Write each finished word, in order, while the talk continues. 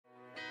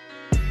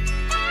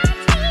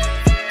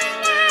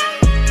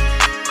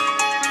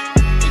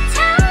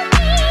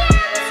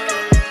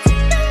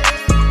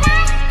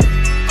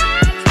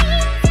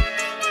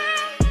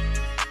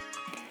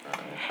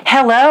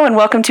Hello and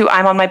welcome to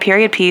I'm on My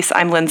Period Piece.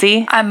 I'm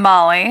Lindsay. I'm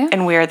Molly.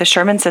 And we're the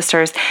Sherman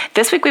Sisters.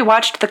 This week we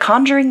watched The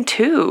Conjuring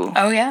 2.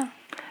 Oh, yeah.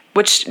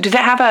 Which, did it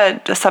have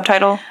a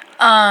subtitle?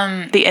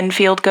 The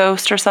Infield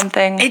Ghost or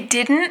something? It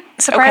didn't,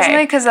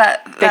 surprisingly, because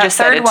that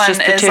third one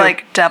is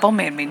like, Devil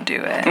Made Me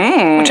Do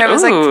It. Which I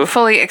was like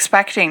fully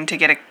expecting to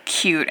get a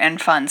cute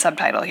and fun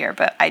subtitle here,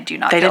 but I do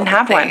not feel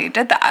that they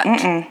did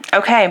that.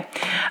 Okay.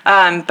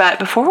 But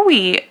before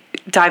we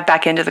dive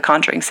back into the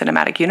Conjuring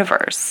cinematic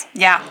universe.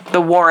 Yeah. The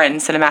Warren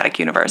cinematic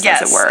universe,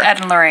 as it were. Ed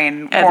and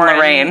Lorraine.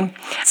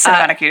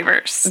 Cinematic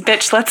universe.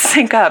 Bitch, let's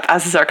sync up,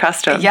 as is our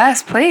custom.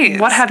 Yes, please.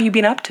 What have you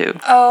been up to?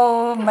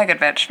 Oh, my good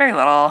bitch. Very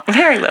little.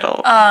 Very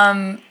little.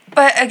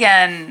 But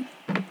again,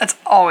 that's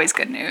always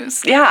good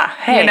news. Yeah.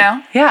 Hey. You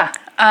know?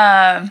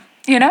 Yeah.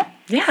 You know?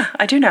 Yeah,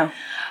 I do know.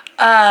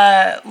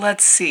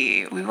 Let's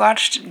see. We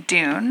watched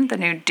Dune, the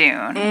new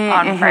Dune,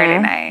 on Friday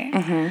night.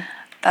 Mm-hmm.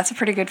 That's a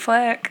pretty good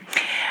flick.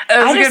 It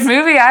was a good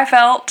movie, I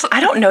felt. I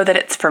don't know that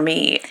it's for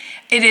me.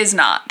 It is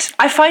not.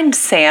 I find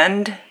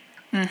sand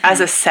as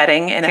a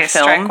setting in a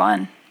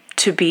film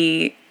to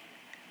be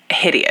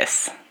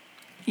hideous.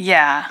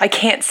 Yeah. I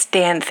can't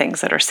stand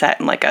things that are set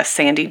in like a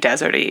sandy,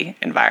 deserty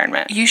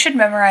environment. You should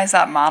memorize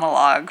that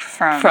monologue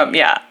from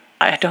yeah.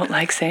 I don't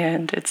like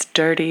sand. It's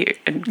dirty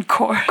and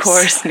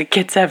coarse and it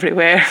gets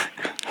everywhere.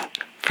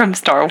 From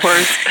Star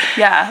Wars.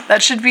 Yeah,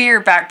 that should be your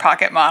back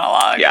pocket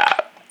monologue. Yeah.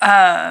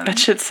 That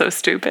shit's so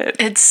stupid.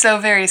 It's so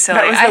very silly.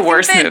 That was the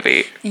worst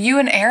movie. You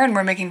and Aaron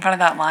were making fun of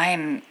that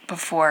line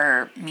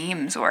before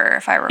memes were,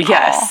 if I recall.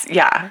 Yes,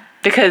 yeah.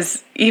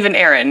 Because even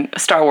Aaron, a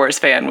Star Wars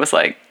fan, was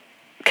like,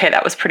 okay,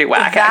 that was pretty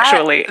whack,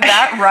 actually.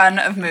 That run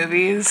of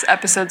movies,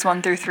 episodes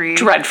 1 through 3.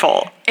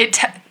 Dreadful.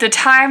 The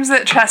times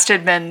that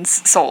tested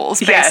men's souls,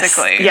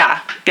 basically.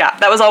 Yes, yeah.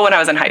 That was all when I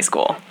was in high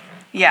school.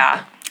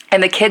 Yeah.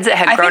 And the kids that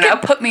had grown up... I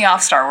think it put me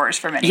off Star Wars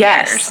for many years.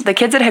 Yes, the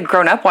kids that had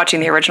grown up watching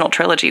the original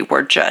trilogy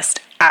were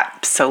just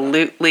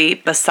absolutely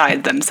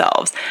beside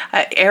themselves.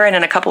 Aaron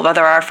and a couple of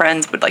our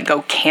friends would like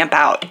go camp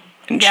out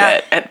and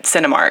shit at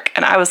Cinemark.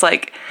 And I was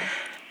like,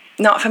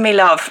 not for me,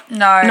 love.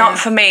 No. Not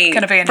for me.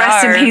 Gonna be a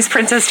Rest in peace,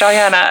 Princess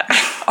Diana.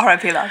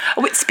 R.I.P. love.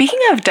 Wait, speaking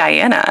of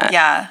Diana.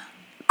 Yeah.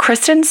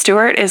 Kristen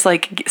Stewart is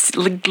like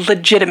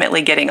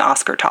legitimately getting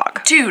Oscar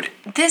talk. Dude,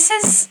 this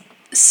is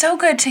so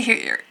good to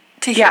hear.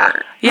 Yeah.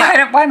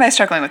 Why am I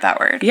struggling with that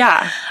word?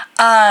 Yeah.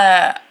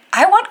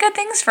 I want good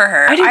things for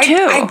her. I do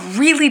too. I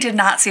really did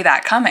not see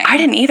that coming. I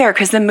didn't either,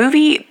 because the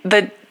movie,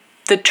 the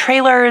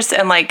trailers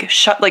and like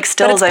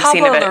stills I've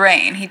seen of it. Pablo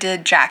Larraín. He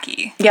did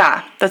Jackie.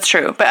 Yeah, that's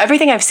true. But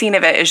everything I've seen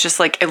of it is just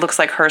like, it looks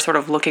like her sort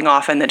of looking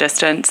off in the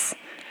distance.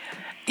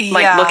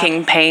 Like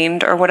looking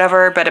pained or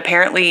whatever. But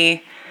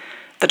apparently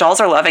the dolls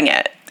are loving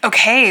it.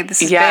 Okay,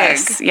 this is big.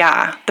 Yes,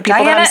 yeah. The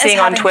people Diana that I'm seeing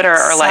on Twitter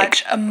are like...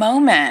 such a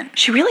moment.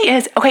 She really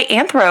is. Okay,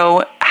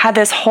 Anthro had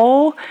this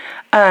whole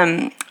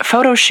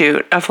photo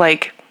shoot of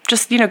like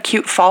just,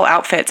 cute fall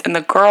outfits. And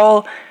the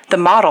girl, the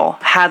model,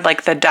 had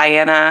like the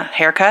Diana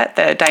haircut,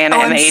 the Diana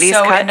in the 80s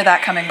cut. I'm so into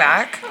that coming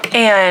back.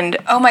 And...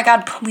 oh my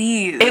God,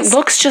 please. It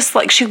looks just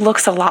like... she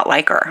looks a lot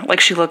like her. Like,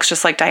 she looks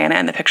just like Diana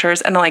in the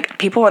pictures. And like,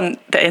 people in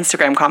the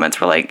Instagram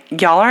comments were like,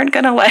 y'all aren't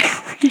gonna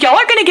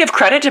give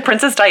credit to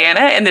Princess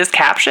Diana in this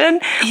caption?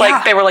 Yeah.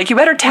 Like, they were like, you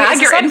better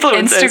tag your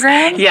influencers.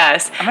 Instagram?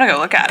 Yes. I'm gonna go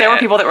look at it. There were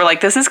people that were like,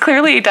 this is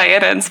clearly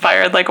Diana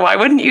inspired. Like, why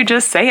wouldn't you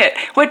just say it?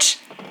 Which,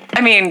 I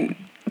mean...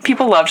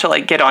 people love to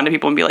like get onto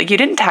people and be like, you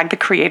didn't tag the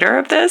creator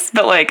of this,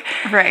 but like,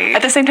 right.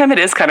 At the same time, it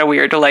is kind of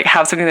weird to like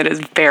have something that is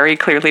very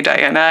clearly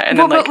Diana and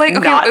then not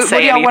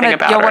say anything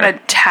about her. Y'all want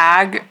to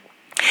tag?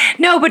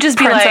 No, but just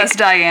be Princess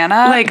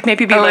Diana. Like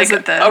maybe be like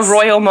a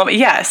royal moment.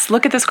 Yes,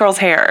 look at this girl's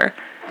hair.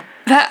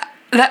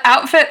 The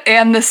outfit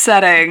and the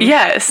setting.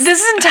 Yes,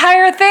 this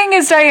entire thing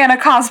is Diana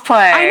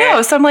cosplay. I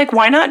know. So I'm like,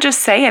 why not just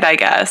say it? I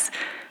guess.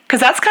 Because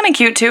that's kind of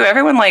cute, too.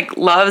 Everyone, like,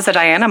 loves a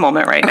Diana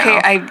moment now.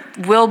 Okay, I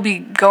will be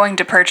going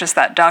to purchase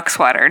that duck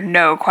sweater,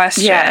 no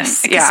question.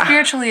 Yes, because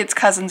spiritually it's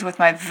cousins with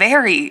my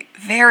very,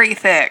 very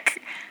thick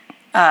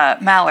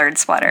mallard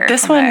sweater.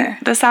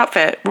 This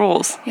outfit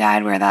rules. Yeah,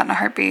 I'd wear that in a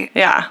heartbeat.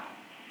 Yeah.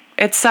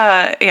 It's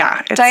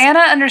Diana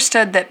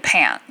understood that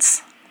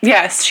pants.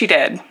 Yes, she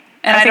did.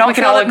 And I don't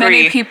feel that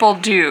many people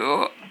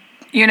do,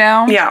 you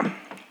know? Yeah.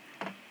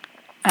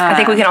 I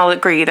think we can all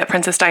agree that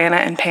Princess Diana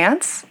and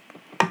pants...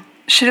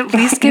 should at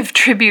least give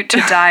tribute to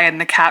Di in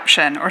the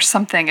caption or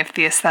something if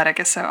the aesthetic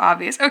is so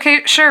obvious.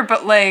 Okay, sure,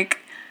 but like,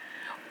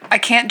 I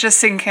can't just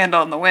sing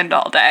Candle in the Wind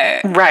all day.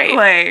 Right.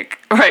 Like...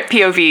 right,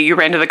 POV, you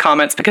ran to the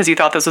comments because you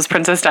thought this was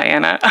Princess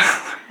Diana.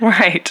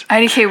 Right.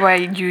 IDK, why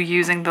you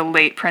using the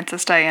late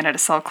Princess Diana to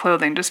sell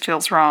clothing just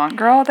feels wrong.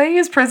 Girl, they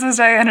use Princess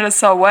Diana to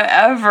sell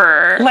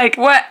whatever. Like...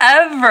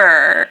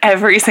 whatever.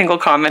 Every single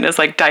comment is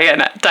like,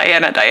 Diana,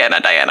 Diana, Diana,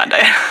 Diana,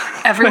 Diana.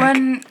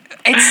 Everyone...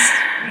 it's...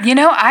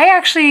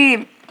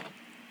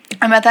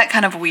 I'm at that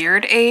kind of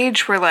weird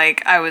age where,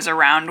 like, I was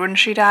around when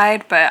she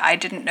died, but I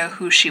didn't know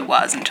who she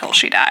was until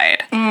she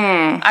died.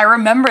 I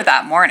remember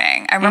that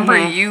morning. I remember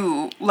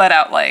you let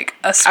out like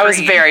a scream. I was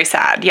very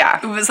sad. Yeah.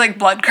 It was like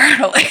blood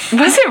curdling.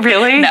 Was it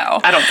really? No.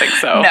 I don't think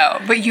so. No,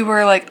 but you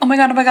were like, oh my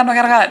God, oh my God, oh my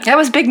God, oh my God. That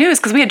was big news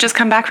because we had just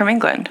come back from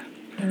England.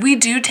 We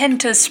do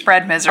tend to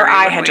spread misery. Or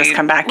I had just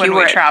come back. When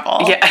we travel.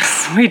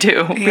 Yes, we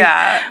do.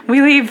 Yeah.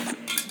 We leave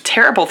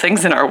terrible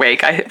things in our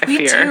wake, I fear.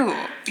 We do.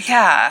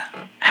 Yeah.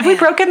 Have we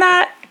broken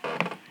that?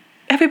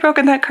 Have we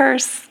broken that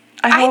curse?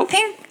 I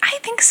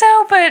think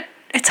so, but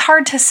it's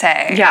hard to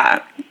say.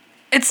 Yeah.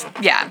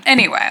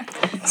 Anyway.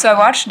 So I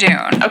watched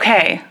Dune.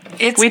 Okay.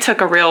 We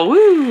took a real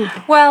woo.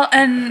 Well,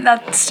 and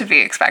that's to be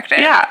expected.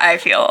 Yeah. I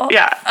feel.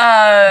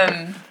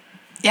 Yeah.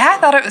 Yeah, I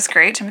thought it was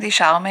great. Timothy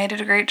Chalamet did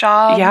a great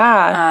job.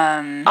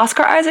 Yeah.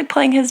 Oscar Isaac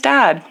playing his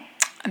dad.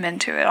 I'm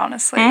into it,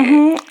 honestly.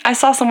 Mm-hmm. I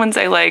saw someone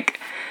say, like,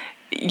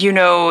 you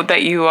know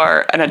that you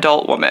are an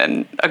adult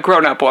woman, a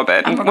grown-up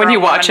woman, when you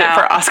watch it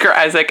for Oscar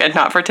Isaac and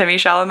not for Timmy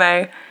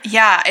Chalamet.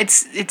 Yeah,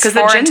 it's because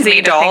the Gen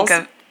Z dolls,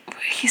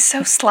 he's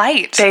so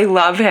slight. They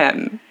love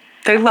him.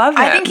 They love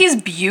him. I think he's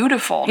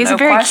beautiful. He's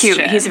very cute.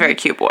 He's a very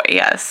cute boy.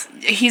 Yes.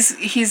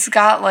 He's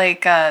got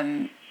like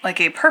a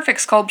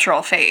perfect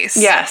sculptural face.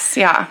 Yes.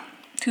 Yeah.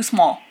 Too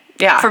small.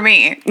 Yeah. For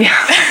me. Yeah.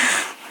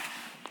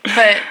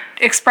 But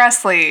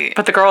expressly.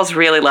 But the girls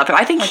really love him.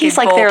 I think he's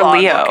like their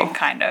Leo.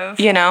 Kind of.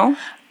 You know?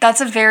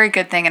 That's a very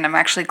good thing, and I'm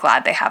actually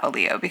glad they have a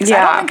Leo, because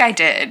I don't think I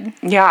did.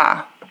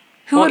 Yeah.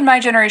 Who in my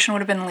generation would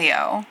have been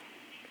Leo?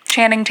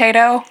 Channing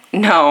Tatum?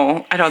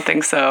 No, I don't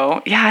think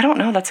so. Yeah, I don't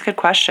know. That's a good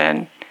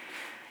question.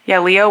 Yeah,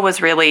 Leo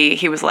was really,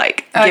 he was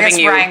like giving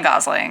you Ryan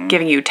Gosling.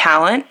 Giving you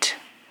talent,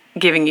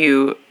 giving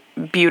you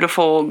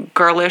beautiful,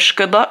 girlish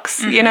good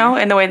looks, you know,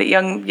 in the way that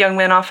young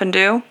men often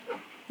do.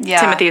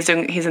 Yeah. Timothy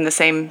he's in the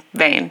same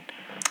vein.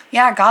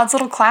 Yeah, God's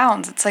Little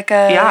Clowns. It's like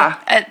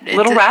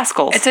Little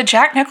Rascals. It's a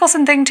Jack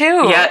Nicholson thing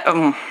too. Yeah.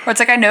 Where it's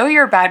like, I know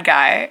you're a bad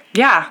guy.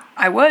 Yeah.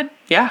 I would.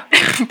 Yeah.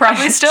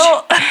 Probably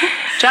still.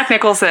 Jack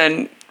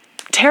Nicholson,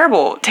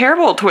 terrible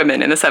to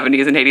women in the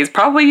 70s and 80s,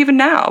 probably even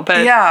now.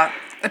 But yeah.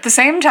 At the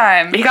same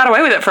time, he got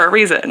away with it for a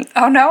reason.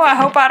 Oh no, I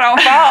hope I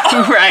don't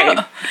fall.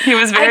 Right. He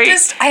was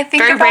I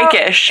think very about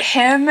rakish.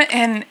 Him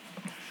and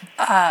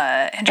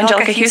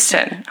Angelica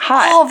Houston.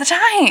 Hot. All the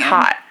time.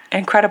 Hot.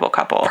 Incredible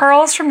couple.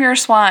 Pearls from your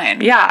swine.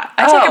 Yeah.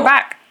 I take it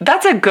back.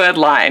 That's a good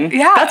line.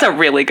 Yeah. That's a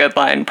really good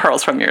line.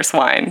 Pearls from your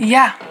swine.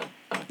 Yeah.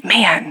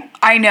 Man.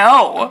 I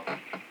know.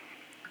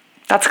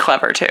 That's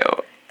clever too.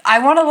 I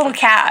want a little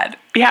cad.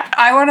 Yeah.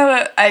 I want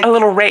a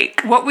little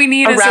rake. What we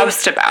need is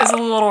a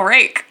little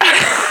rake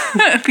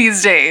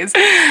these days.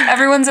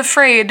 Everyone's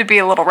afraid to be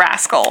a little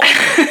rascal.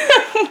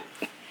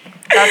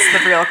 That's the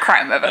real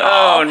crime of it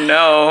all. Oh,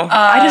 no.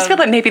 I just feel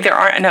like maybe there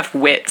aren't enough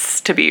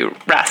wits to be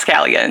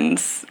rapscallion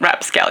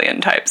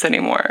types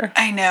anymore.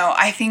 I know.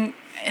 I think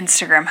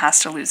Instagram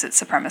has to lose its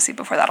supremacy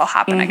before that'll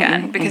happen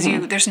again. Because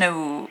there's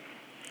no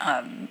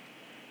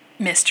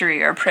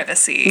mystery or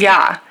privacy.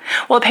 Yeah.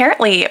 Well,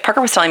 apparently,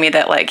 Parker was telling me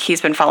that, like, he's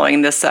been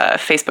following this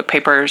Facebook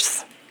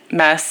Papers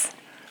mess,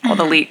 all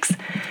the leaks.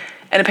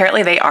 And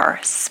apparently they are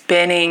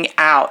spinning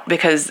out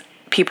because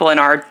people in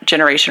our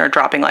generation are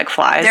dropping like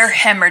flies. They're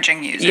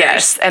hemorrhaging users.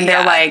 Yes, and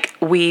they're like,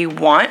 we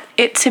want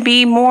it to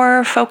be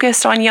more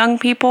focused on young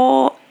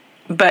people,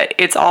 but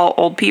it's all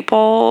old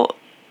people,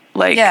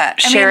 like,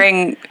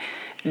 sharing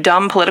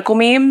dumb political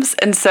memes,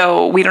 and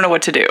so we don't know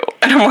what to do.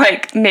 And I'm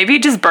like, maybe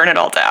just burn it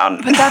all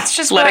down. But that's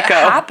just what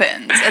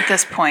happens at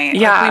this point.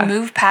 Yeah. Like, we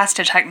move past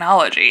a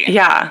technology.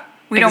 Yeah.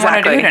 We don't want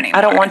to do it anymore.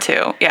 I don't want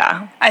to.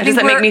 Yeah. It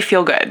doesn't make me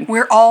feel good.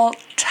 We're all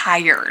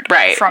tired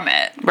from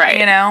it. Right.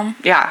 You know?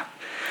 Yeah.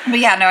 But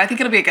yeah, no, I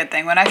think it'll be a good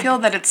thing. When I feel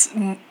that it's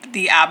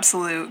the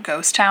absolute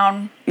ghost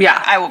town,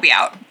 I will be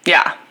out.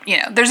 Yeah. You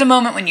know, there's a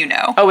moment when you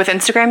know. Oh, with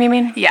Instagram, you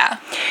mean? Yeah.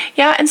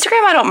 Yeah,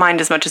 Instagram I don't mind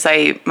as much as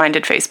I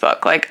minded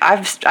Facebook. Like, I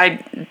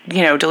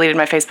deleted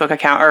my Facebook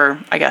account,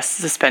 or I guess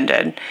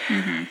suspended.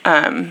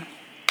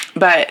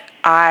 But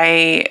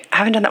I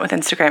haven't done that with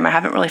Instagram. I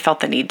haven't really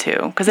felt the need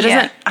to. Because it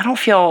isn't, I don't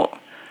feel...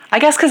 I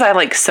guess because I,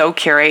 like, so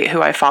curate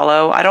who I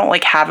follow. I don't,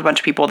 like, have a bunch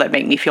of people that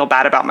make me feel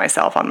bad about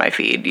myself on my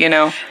feed, you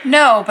know?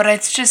 No, but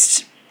it's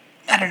just...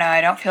 I don't know. I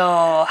don't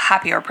feel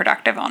happy or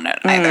productive on it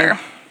either.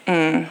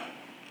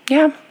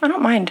 Yeah, I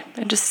don't mind.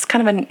 It just is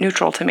kind of a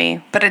neutral to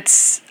me. But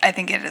I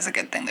think it is a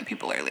good thing that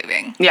people are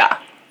leaving. Yeah.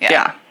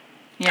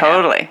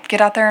 Totally.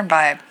 Get out there and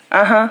vibe.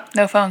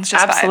 No phones,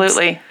 just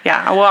Absolutely. Vibes.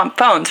 Yeah. Well, on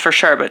phones for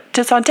sure, but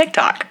just on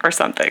TikTok or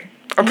something.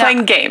 Or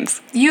playing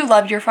games. You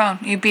love your phone.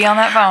 You be on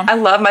that phone. I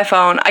love my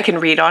phone. I can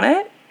read on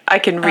it. I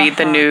can read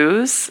the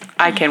news.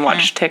 I can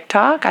watch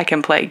TikTok. I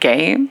can play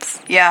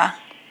games. Yeah.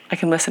 I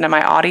can listen to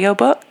my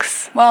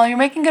audiobooks. Well, you're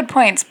making good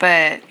points,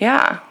 but...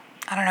 Yeah.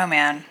 I don't know,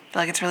 man. I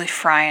feel like it's really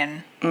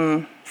frying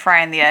the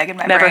egg in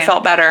my brain. Never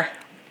felt better.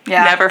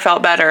 Yeah. Never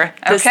felt better.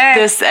 Okay.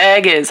 This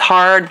egg is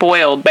hard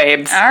boiled,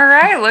 babes. All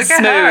right, look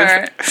at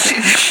her.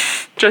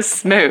 Just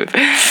smooth.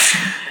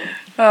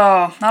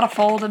 Oh, not a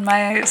fold in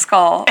my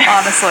skull,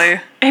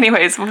 honestly.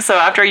 Anyways, so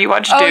after you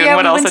watched Dune,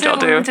 what else did y'all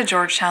do? We went to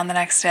Georgetown the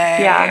next day.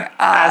 Yeah,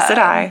 as did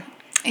I.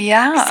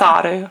 Yeah.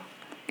 Sadu.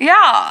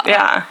 Yeah.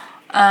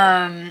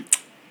 Yeah.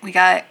 we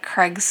got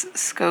Craig's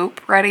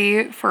scope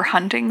ready for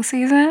hunting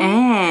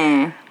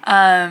season.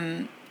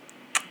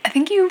 I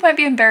think you might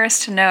be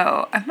embarrassed to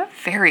know I'm a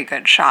very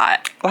good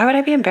shot. Why would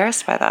I be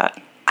embarrassed by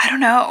that? I don't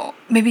know.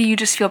 Maybe you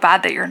just feel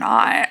bad that you're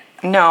not.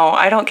 No,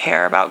 I don't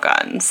care about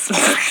guns,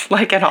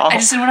 like at all. I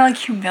just didn't want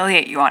to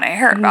humiliate you on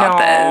air about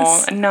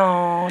this.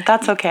 No,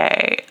 that's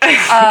okay.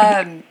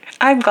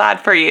 I'm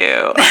glad for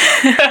you.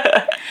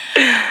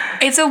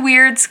 It's a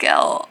weird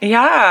skill.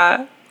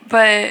 Yeah.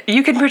 But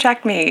you can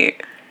protect me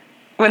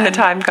when the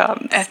time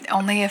comes.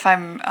 Only if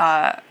I'm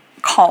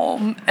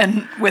calm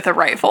and with a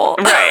rifle.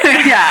 Right.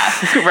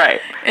 Yeah. Right.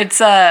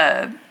 It's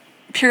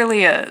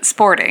purely a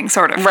sporting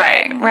sort of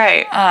thing.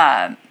 Right.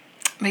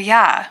 But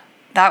yeah,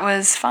 that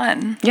was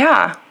fun.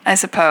 Yeah. I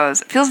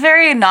suppose. It feels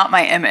very not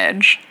my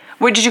image.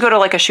 Wait, did you go to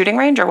like a shooting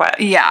range or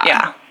what? Yeah.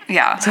 Yeah.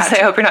 Yeah. So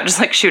I hope you're not just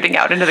like shooting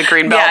out into the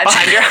green belt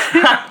behind your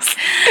house.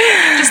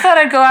 Just thought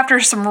I'd go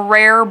after some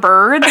rare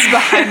birds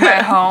behind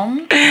my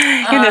home.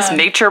 In this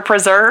nature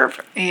preserve.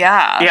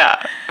 Yeah.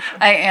 Yeah.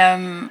 I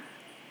am,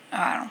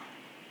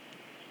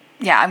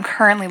 I'm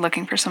currently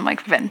looking for some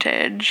like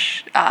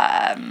vintage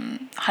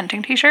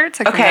hunting t-shirts.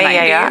 Like from the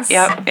 90s.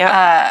 Yep.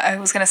 I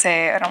was going to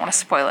say, I don't want to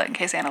spoil it in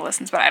case Anna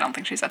listens, but I don't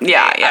think she's up to date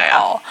at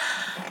all.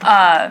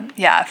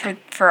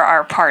 For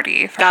our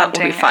party for that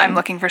hunting, will be fun. I'm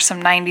looking for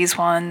some 90s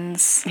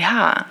ones.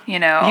 Yeah.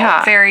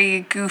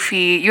 Very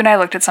goofy. You and I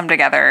looked at some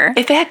together.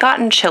 If it had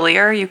gotten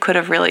chillier, you could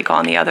have really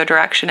gone the other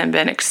direction and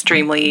been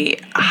extremely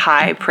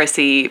high,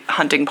 prissy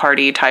hunting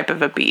party type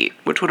of a beat,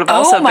 which would have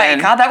also been... Oh my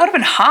God, that would have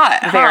been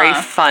hot. Very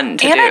fun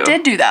to do. Anna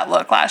did do that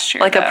look last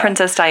year. Like a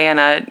Princess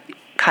Diana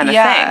kind of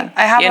thing.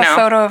 I have a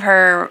photo of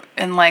her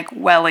in like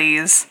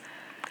wellies.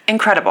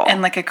 Incredible.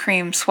 And like a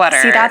cream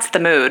sweater. See, that's the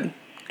mood.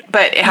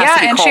 But it has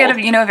to be and cold. She had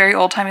a very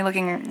old-timey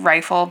looking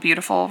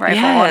beautiful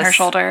rifle on her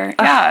shoulder.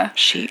 Yeah.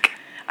 Chic.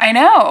 I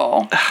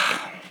know.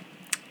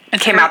 It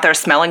came out there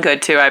smelling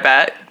good too, I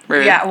bet.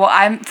 Rude. Yeah, well,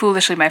 I'm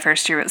foolishly, my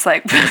first year was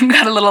like,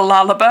 got a little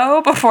lullaby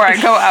before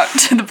I go out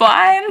to the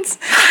blinds.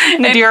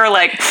 And you're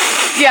like,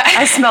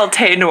 I smell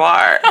Thé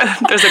Noir.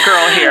 There's a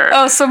girl here.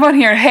 Oh, someone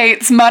here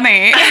hates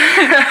money.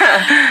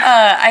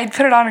 I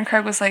put it on and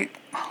Craig was like,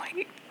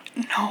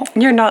 no.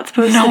 You're not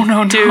supposed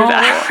to do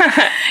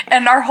that.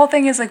 And our whole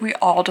thing is like we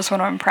all just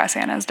want to impress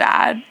Anna's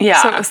dad.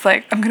 Yeah. So it was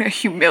like, I'm going to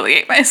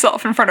humiliate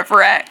myself in front of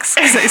Rex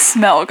because I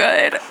smell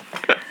good.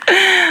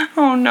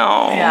 Oh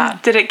no. Yeah.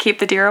 Did it keep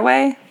the deer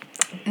away?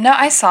 No,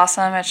 I saw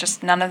some. It's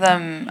just none of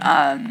them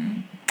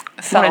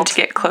wanted to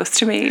get close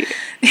to me.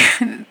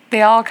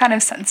 They all kind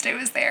of sensed it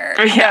was there.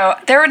 Yeah.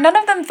 None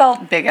of them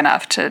felt big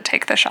enough to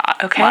take the shot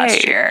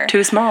last year.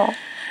 Too small.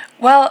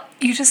 Well,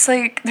 you just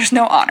like, there's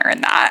no honor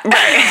in that.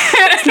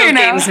 Right. There's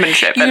no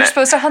gamesmanship in it. You're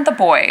supposed to hunt the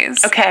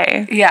boys.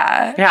 Okay.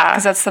 Yeah. Yeah.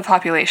 Because that's the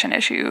population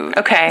issue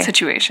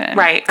situation.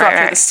 Right. Go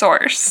after the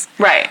source.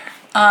 Right.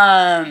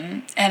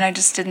 And I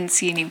just didn't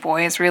see any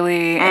boys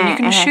really. And you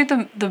can shoot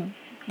the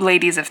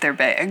ladies if they're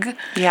big.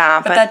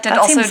 Yeah, but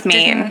that seems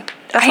mean.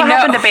 That's what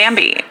happened to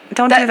Bambi.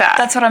 Don't do that.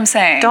 That's what I'm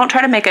saying. Don't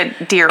try to make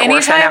a deer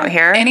orphan out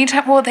here.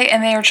 Anytime,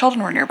 and their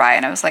children were nearby,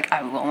 and I was like,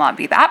 I will not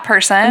be that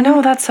person.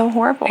 No, that's so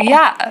horrible.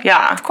 Yeah.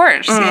 Yeah. Of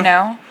course, you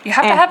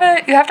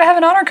have to have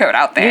an honor code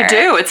out there. You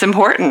do. It's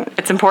important.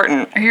 It's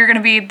important. Or you're gonna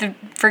be the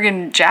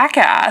friggin'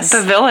 jackass.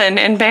 The villain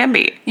in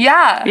Bambi.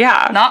 Yeah.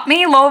 Yeah. Not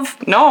me, love.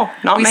 No,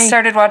 not me. We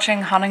started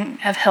watching Haunting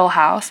of Hill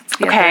House. It's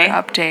the other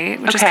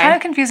update, which is kind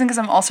of confusing because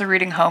I'm also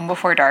reading Home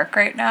Before Dark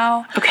right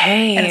now.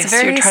 Okay. And it's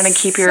very you're trying to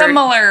keep your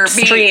similar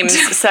streams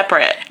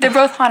separate. They're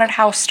both haunted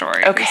house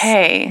stories.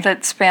 Okay.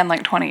 That span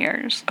like 20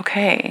 years.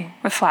 Okay.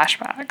 With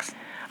flashbacks.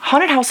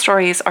 Haunted house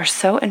stories are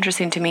so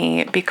interesting to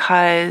me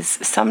because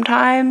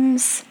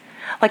sometimes,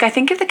 like, I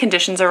think if the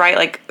conditions are right,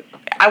 like,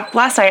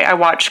 last night I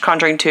watched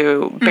Conjuring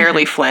 2,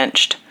 barely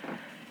flinched.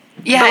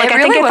 Yeah, but, like, it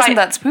really wasn't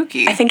that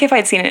spooky. I think if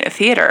I'd seen it in a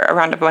theater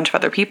around a bunch of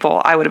other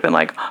people, I would have been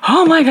like,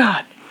 oh my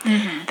God.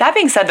 Mm-hmm. That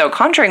being said, though,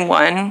 Conjuring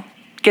 1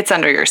 gets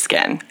under your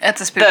skin. It's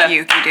a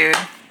spooky dude.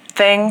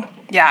 Thing.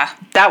 Yeah.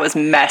 That was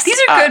messed These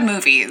are good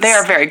movies. They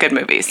are very good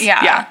movies.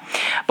 Yeah. Yeah.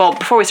 Well,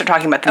 before we start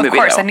talking about the movie,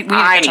 though,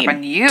 I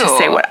need to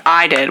say what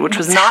I did, which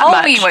was not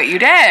much. Tell me what you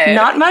did.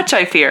 Not much,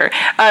 I fear.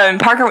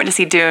 Parker went to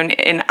see Dune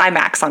in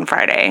IMAX on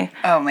Friday.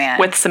 Oh, man.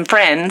 With some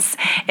friends.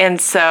 And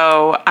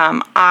so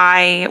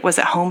I was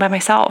at home by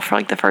myself for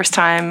like the first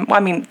time. Well, I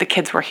mean, the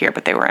kids were here,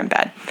 but they were in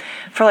bed.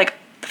 For like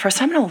the first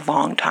time in a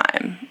long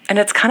time. And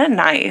it's kind of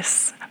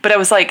nice. But it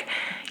was like,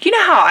 you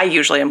know how I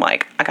usually am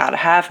like, I gotta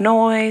have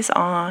noise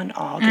on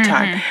all the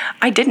time.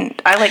 I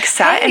didn't. I like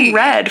sat and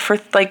read for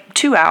like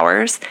 2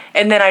 hours,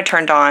 and then I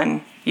turned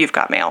on You've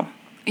Got Mail.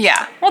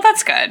 Yeah. Well,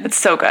 that's good. It's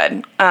so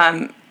good.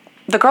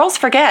 The girls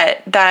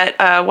forget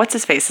that,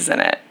 what's-his-face is in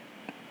it.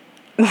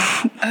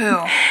 Who?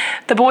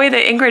 The boy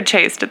that Ingrid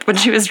chased when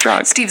she was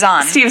drunk. Steve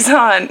Zahn. Steve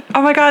Zahn.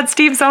 Oh my God,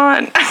 Steve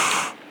Zahn.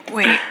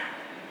 Wait.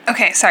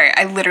 Okay, sorry.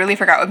 I literally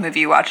forgot what movie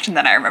you watched, and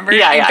then I remember.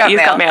 Yeah,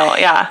 You've Got Mail.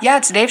 Yeah. Yeah,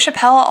 it's Dave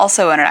Chappelle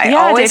also in it. I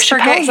always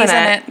forget he's in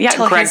it. Yeah,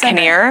 Greg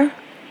Kinnear.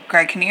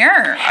 Greg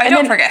Kinnear. I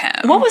don't forget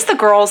him. What was the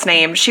girl's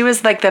name? She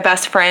was like the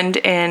best friend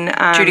in...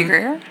 Judy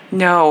Greer?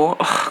 No.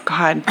 Oh,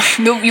 God.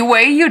 The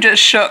way you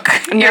just shook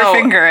your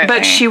finger at me.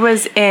 But she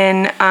was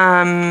in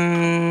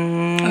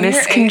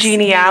Miss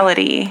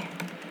Congeniality.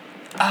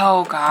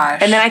 Oh,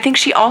 gosh. And then I think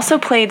she also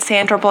played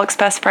Sandra Bullock's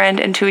best friend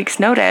in 2 Weeks'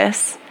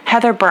 Notice,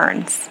 Heather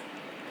Burns.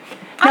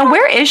 Now,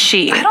 where is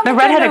she? The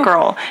redheaded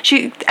girl.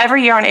 She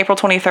every year on April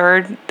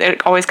 23rd,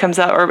 it always comes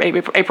up, or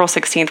April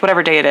 16th,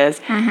 whatever day it is.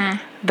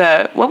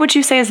 Mm-hmm. What would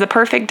you say is the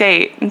perfect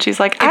date? And she's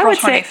like, April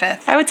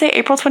 25th. I would say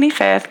April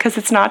 25th because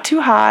it's not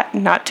too hot,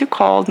 not too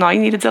cold, and all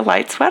you need is a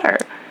light sweater.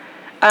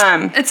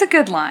 It's a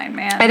good line,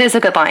 man. It is a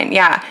good line,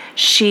 yeah.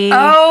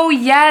 Oh,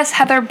 yes,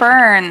 Heather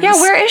Burns. Yeah,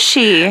 where is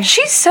she?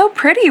 She's so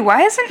pretty.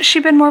 Why hasn't she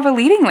been more of a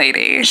leading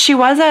lady? She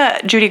was a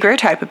Judy Greer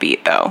type of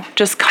beat, though.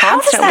 Just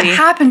constantly. How does that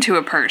happen to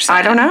a person?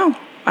 I don't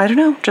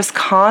know. Just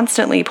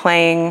constantly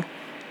playing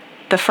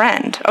the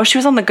friend. Oh, she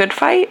was on The Good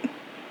Fight?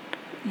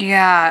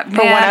 Yeah,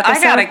 for one episode?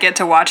 I gotta get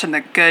to watching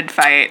The Good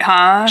Fight,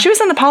 huh? She was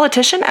in The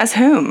Politician as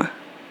whom?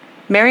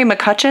 Mary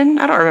McCutcheon?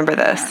 I don't remember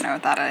this. I don't know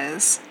what that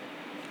is.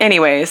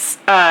 Anyways,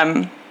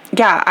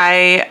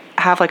 I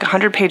have like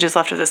 100 pages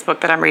left of this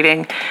book that I'm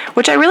reading,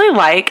 which I really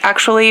like,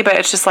 actually, but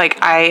it's just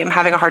like I am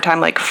having a hard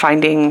time like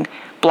finding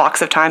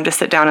blocks of time to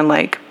sit down and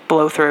like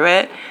blow through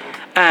it.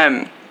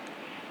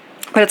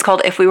 But it's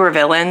called If We Were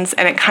Villains,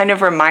 and it kind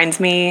of reminds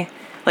me,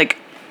 like,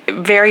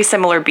 very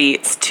similar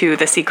beats to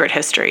The Secret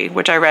History,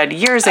 which I read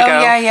years ago.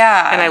 Oh,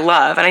 yeah. And I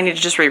love, and I need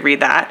to just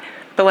reread that.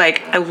 But,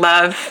 like, I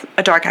love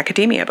a dark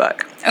academia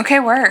book. Okay,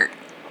 work.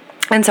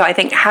 And so I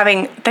think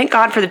thank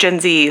God for the Gen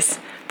Zs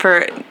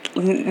for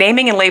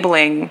naming and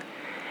labeling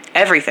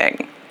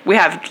everything. We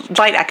have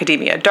light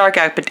academia, dark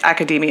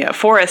academia,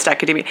 forest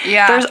academia.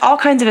 Yeah. There's all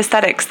kinds of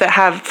aesthetics that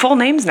have full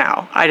names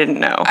now. I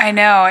didn't know. I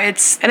know.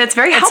 It's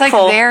very helpful. It's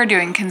like they're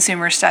doing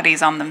consumer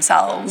studies on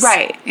themselves.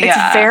 Right. Yeah.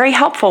 It's very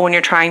helpful when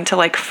you're trying to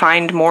like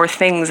find more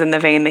things in the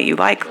vein that you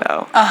like,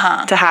 though.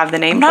 To have the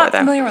name for them. I'm not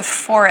familiar with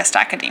forest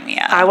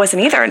academia. I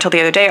wasn't either until the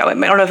other day. I don't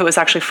know if it was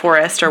actually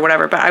forest or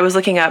whatever, but I was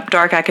looking up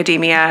dark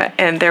academia,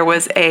 and there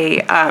was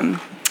a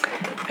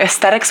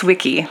aesthetics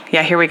wiki.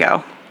 Yeah, here we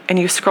go. And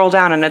you scroll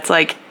down, and it's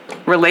like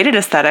related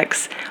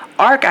aesthetics,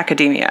 art,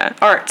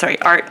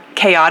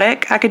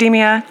 chaotic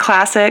academia,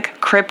 classic,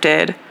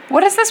 cryptid.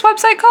 What is this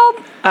website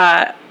called?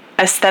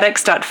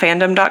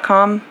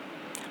 Aesthetics.fandom.com,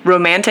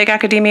 romantic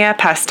academia,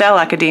 pastel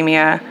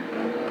academia,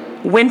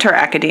 winter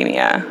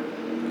academia.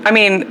 I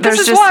mean,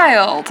 there's just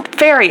wild.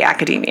 Fairy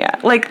academia.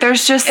 Like,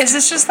 there's just... Is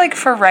this just like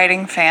for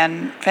writing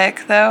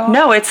fanfic though?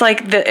 No, it's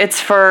like it's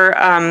for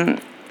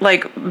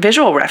like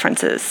visual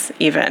references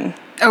even.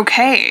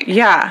 Okay.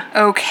 Yeah.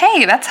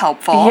 Okay, that's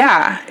helpful.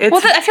 Yeah.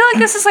 I feel like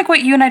this is like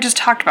what you and I just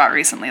talked about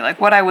recently, like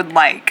what I would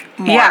like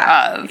more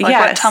of. Like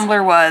what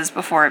Tumblr was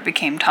before it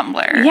became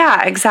Tumblr.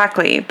 Yeah,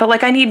 exactly. But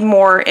like I need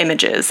more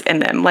images in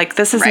them. Like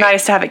this is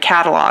nice to have it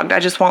cataloged. I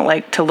just want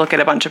like to look at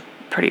a bunch of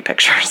pretty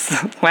pictures.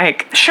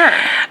 Like sure.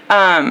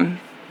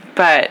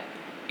 But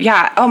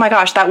yeah, oh my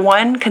gosh, that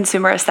one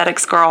consumer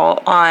aesthetics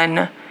girl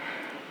on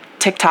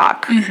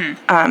TikTok.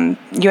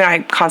 Mm-hmm. You and I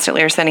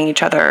constantly are sending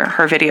each other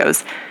her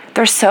videos.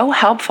 They're so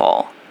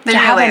helpful to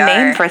have a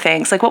name for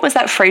things. Like, what was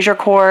that? Fraser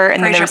Core?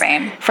 And then there was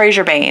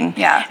Fraser Bane.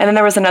 Yeah. And then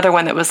there was another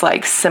one that was,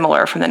 like,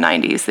 similar from the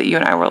 90s that you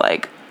and I were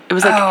like, it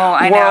was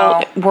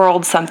like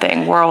World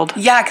something. World.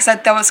 Yeah, because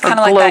that was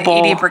kind of like that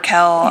Edie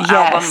Brickell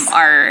album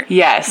art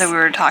that we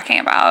were talking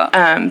about.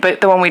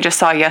 But the one we just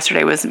saw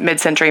yesterday was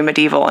Mid-Century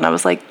Medieval, and I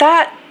was like,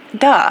 duh.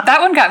 That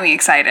one got me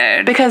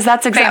excited. Because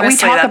that's exactly, we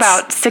talk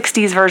about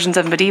 60s versions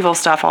of medieval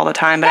stuff all the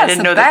time, but I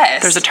didn't know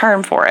that there's a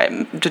term for it.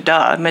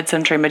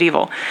 Mid-century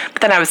medieval.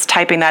 But then I was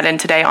typing that in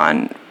today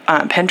on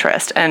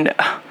Pinterest, and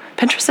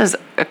Pinterest is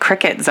a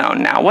cricket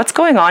zone now. What's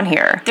going on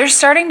here? They're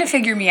starting to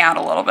figure me out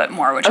a little bit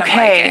more, which I'm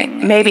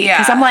liking. Maybe.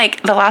 Because I'm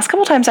like, the last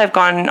couple times I've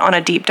gone on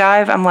a deep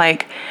dive, I'm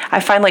like, I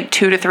find like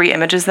 2 to 3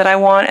 images that I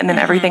want, and then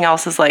everything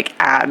else is like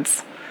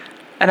ads.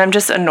 And I'm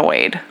just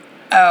annoyed.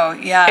 Oh,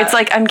 yeah. It's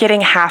like I'm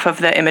getting half of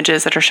the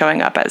images that are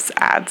showing up as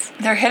ads.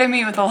 They're hitting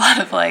me with a lot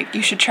of like,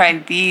 you should try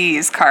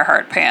these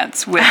Carhartt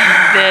pants with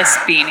this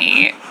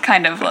beanie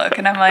kind of look.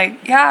 And I'm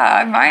like, yeah,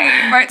 I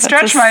might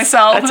stretch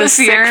myself this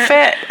year. That's a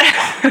sick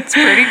fit. It's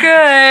pretty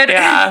good.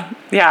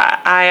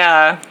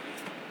 Yeah.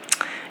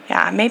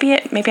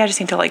 Maybe I just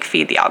need to like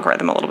feed the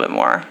algorithm a little bit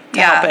more to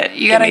help it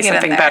give me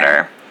something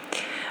better.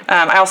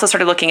 I also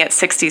started looking at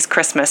 60s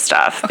Christmas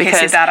stuff. Okay,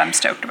 so that I'm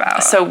stoked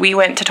about. So we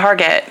went to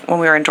Target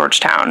when we were in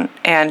Georgetown,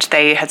 and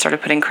they had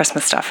started putting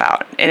Christmas stuff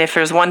out. And if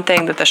there's one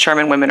thing that the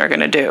Sherman women are going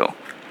to do,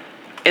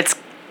 it's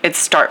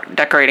start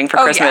decorating for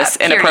Christmas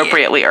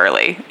inappropriately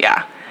early.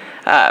 Yeah.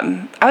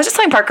 I was just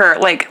telling Parker,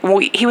 like,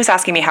 he was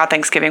asking me how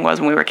Thanksgiving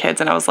was when we were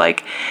kids, and I was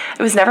like,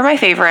 it was never my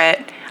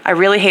favorite. I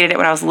really hated it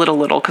when I was little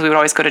because we would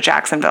always go to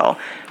Jacksonville.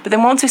 But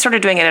then once we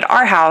started doing it at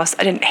our house,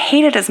 I didn't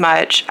hate it as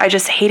much. I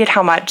just hated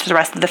how much the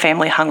rest of the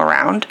family hung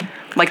around.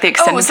 Like the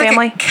extended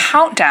family. Like a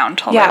countdown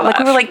till like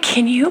we were like,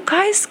 can you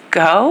guys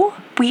go?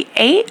 we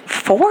ate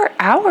 4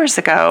 hours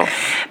ago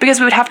because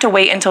we would have to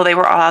wait until they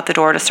were all out the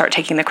door to start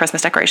taking the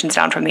Christmas decorations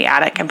down from the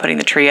attic and putting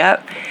the tree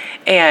up.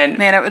 And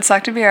man, it would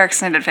suck to be our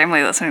extended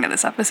family listening to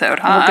this episode,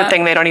 huh? Well, good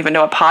thing they don't even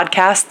know what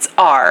podcasts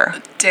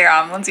are.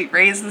 Damn, Lindsay,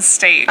 raise the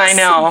stakes. I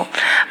know.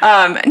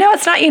 No,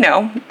 it's not,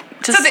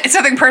 it's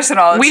nothing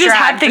personal. We just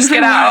had things we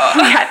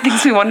had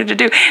things we wanted to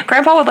do.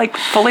 Grandpa would like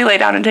fully lay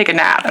down and take a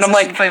nap, and I'm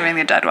like, blaming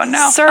the dead one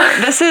now, sir.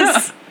 This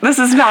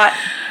is not.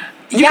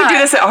 You can do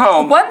this at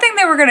home. One thing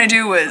they were gonna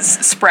do was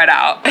spread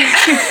out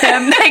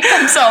and make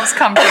themselves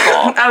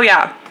comfortable. Oh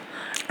yeah,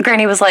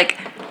 Granny was like,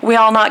 "We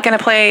all not gonna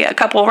play a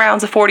couple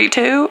rounds of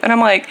 42?" And I'm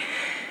like,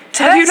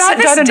 "Have you not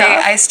done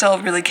enough?" I still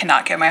really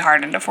cannot get my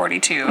heart into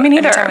 42. Me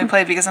neither. Every time we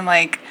play, because I'm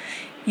like,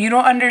 you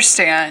don't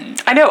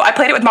understand. I know. I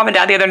played it with Mom and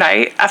Dad the other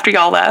night after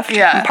y'all left.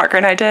 Yeah. And Parker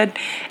and I did.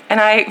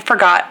 And I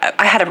forgot.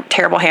 I had a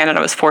terrible hand and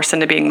I was forced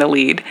into being the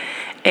lead.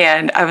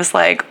 And I was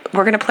like,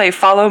 we're going to play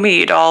Follow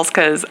Me, dolls,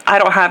 because I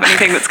don't have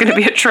anything that's going to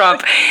be a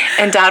trump.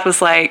 And Dad was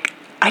like,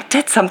 I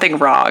did something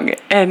wrong.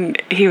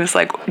 And he was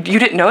like, you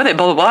didn't know that,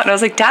 blah, blah, blah. And I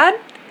was like, Dad,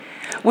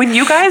 when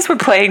you guys were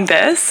playing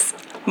this,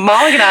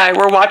 Molly and I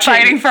were watching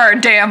Fighting for our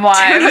damn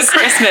lives.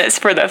 Christmas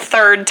for the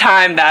third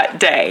time that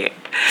day.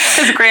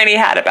 Because Granny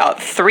had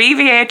about 3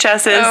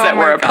 VHSs that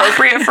were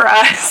appropriate for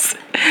us.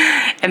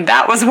 And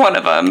that was one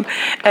of them.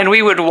 And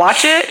we would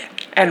watch it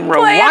and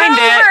rewind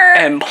it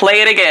and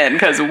play it again.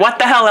 Because what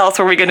the hell else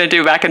were we going to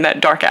do back in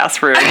that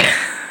dark-ass room?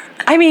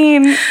 I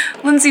mean,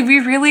 Lindsay, we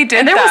really did.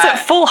 And there was a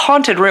full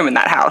haunted room in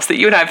that house that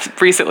you and I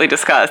have recently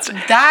discussed.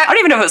 I don't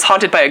even know if it was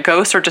haunted by a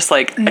ghost or just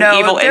like an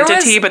evil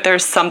entity, but there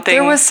was something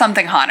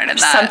haunted in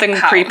that something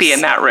house. Creepy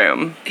in that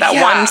room.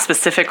 That one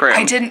specific room.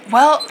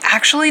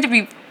 Actually, to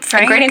be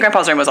frank, and Granny and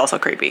Grandpa's room was also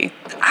creepy.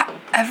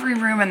 Every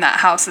room in that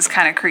house is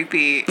kind of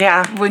creepy.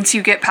 Yeah. Once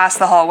you get past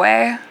the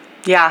hallway.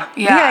 Yeah.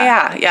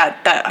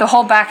 The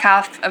whole back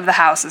half of the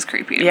house is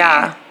creepy to me.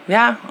 Yeah.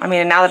 I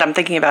mean, now that I'm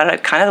thinking about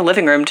it, kind of the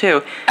living room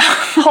too.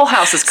 The whole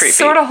house is creepy.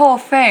 Sort of whole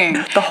thing.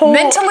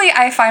 Mentally,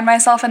 I find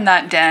myself in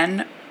that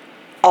den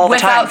all the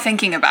without time.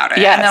 Thinking about it.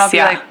 Yes, and then I'll be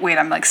like, wait,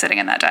 I'm like sitting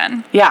in that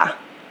den. Yeah.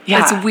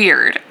 It's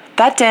weird.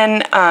 That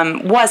den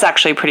was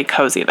actually pretty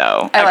cozy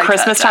though. At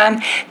Christmas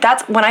time.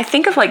 That's when I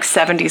think of like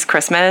 70s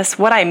Christmas,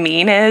 what I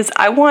mean is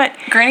I want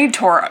Granny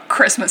tore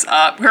Christmas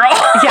up, girl.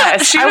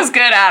 Yes. She was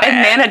good at it.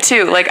 And Nana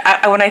too. Like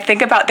when I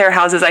think about their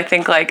houses, I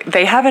think like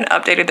they haven't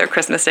updated their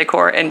Christmas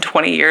decor in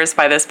 20 years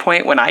by this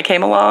point when I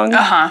came along.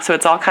 So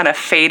it's all kind of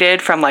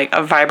faded from like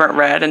a vibrant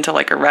red into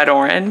like a red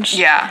orange.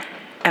 Yeah.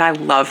 And I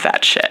love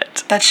that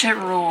shit. That shit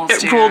rules,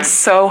 It ruled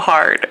so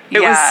hard.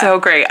 It was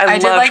so great. I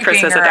loved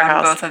Christmas at their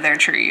house. Both of their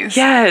trees.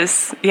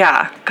 Yes.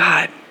 Yeah.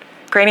 God.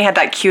 Granny had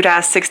that cute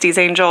ass 60s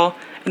angel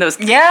and those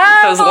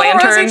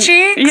lantern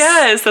cheeks.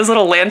 Yes, those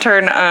little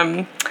lantern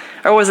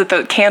or was it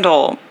the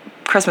candle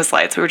Christmas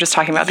lights we were just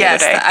talking about the other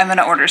day? I'm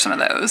gonna order some of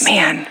those.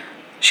 Man.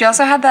 She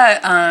also had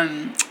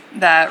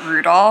that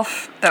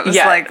Rudolph that was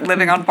like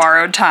living on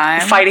borrowed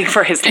time, fighting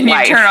for his life. And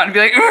you turn on and be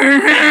like,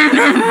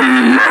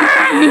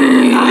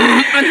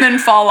 and then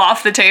fall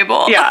off the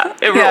table. Yeah,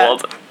 it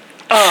ruled.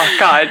 Oh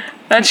God.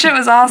 That shit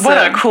was awesome. What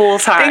a cool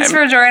time. Thanks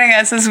for joining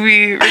us as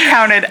we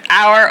recounted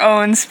our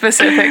own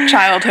specific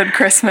childhood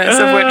Christmas,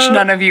 of which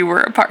none of you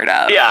were a part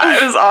of. Yeah,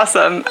 it was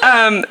awesome.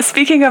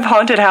 Speaking of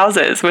haunted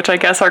houses, which I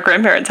guess our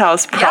grandparents'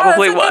 house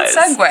probably was.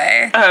 That's a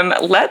good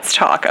segue. Let's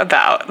talk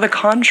about The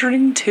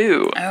Conjuring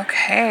 2.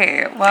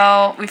 Okay.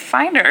 Well, we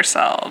find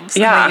ourselves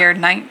in the year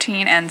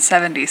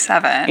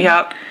 1977.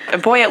 Yep.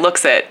 Boy, it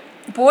looks it.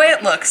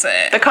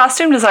 The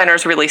costume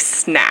designers really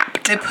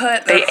snapped. They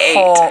put their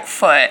whole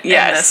foot in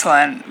this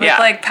one. With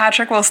like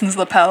Patrick Wilson's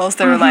lapels,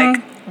 they were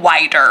like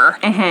wider.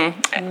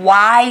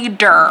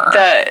 Wider.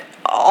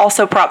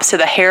 Also props to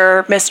the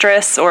hair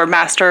mistress or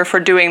master for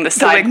doing the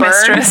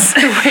sideburns.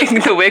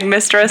 The wig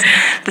mistress.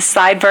 The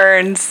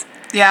sideburns.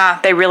 Yeah.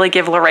 They really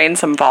give Lorraine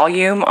some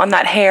volume on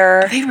that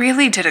hair. They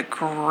really did a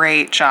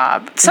great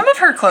job. Some of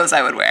her clothes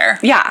I would wear.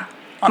 Yeah.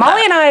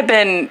 Molly and I have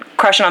been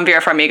crushing on Vera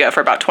Farmiga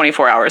for about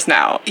 24 hours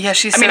now. Yeah,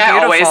 she's so beautiful.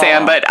 I always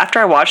am, but after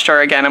I watched her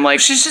again, I'm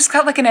like... She's just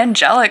got like an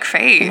angelic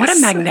face. What a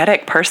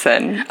magnetic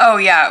person. Oh,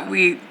 yeah.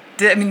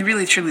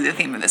 Really, truly the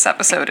theme of this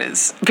episode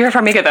is... Vera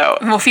Farmiga, though.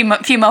 Well,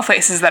 female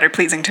faces that are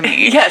pleasing to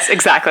me. Yes,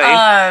 exactly.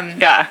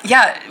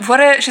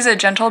 Yeah, she's a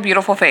gentle,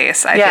 beautiful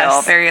face, I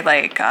feel. Very,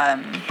 like...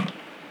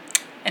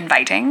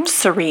 inviting.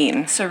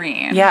 Serene.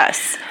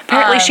 Yes.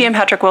 Apparently she and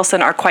Patrick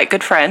Wilson are quite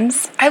good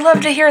friends. I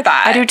love to hear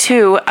that. I do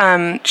too.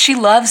 She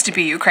loves to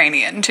be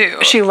Ukrainian too.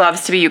 She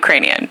loves to be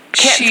Ukrainian.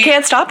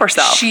 Can't stop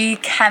herself. She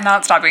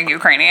cannot stop being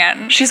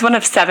Ukrainian. She's one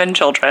of 7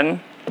 children.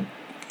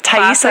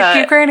 Classic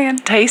Ukrainian.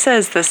 Thaisa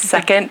is the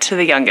second to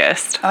the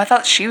youngest. Oh, I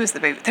thought she was the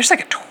baby. There's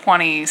like a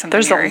 20-something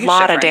There's a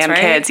lot of damn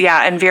kids.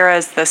 Yeah, and Vera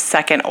is the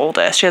second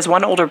oldest. She has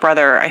one older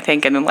brother, I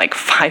think, and then like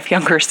 5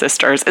 younger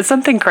sisters. It's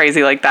something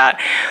crazy like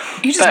that.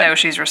 You just know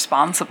she's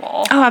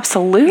responsible. Oh,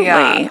 absolutely.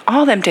 Yeah.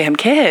 All them damn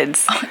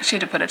kids. She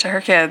had to put it to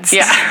her kids.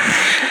 Yeah.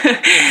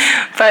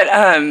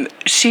 But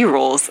she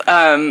rules.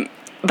 But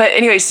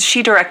anyways,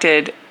 she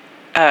directed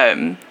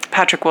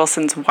Patrick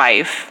Wilson's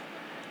wife,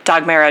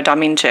 Dagmara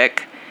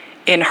Dominczyk,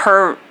 in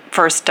her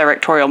first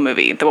directorial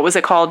movie. What was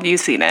it called? You've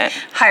seen it.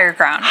 Higher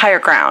Ground. Higher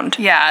Ground.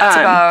 Yeah, it's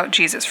about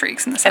Jesus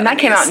freaks in the 70s. And that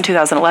came out in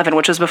 2011,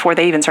 which was before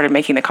they even started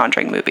making the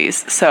Conjuring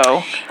movies. So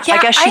I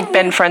guess she'd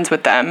been friends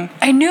with them.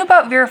 I knew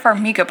about Vera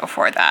Farmiga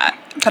before that.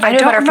 But I knew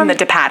about her from The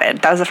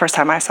Departed. That was the first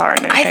time I saw her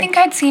in anything. I think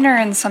I'd seen her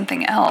in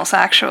something else,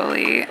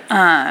 actually.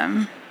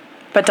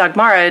 But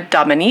Dagmara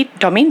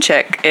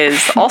Dominčík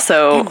is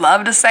also... You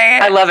love to say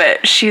it. I love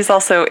it. She's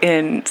also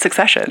in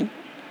Succession.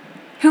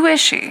 Who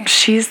is she?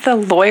 She's the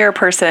lawyer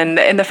person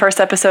in the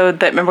first episode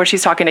that, remember when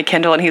she's talking to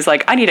Kendall and he's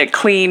like, I need a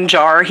clean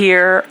jar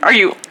here. Are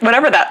you,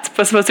 whatever that's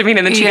supposed to mean.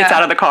 And then she gets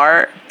out of the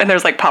car and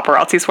there's like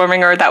paparazzi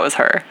swarming her. That was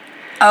her.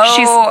 Oh,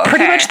 she's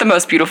pretty much the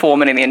most beautiful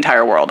woman in the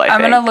entire world, I think.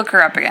 I'm going to look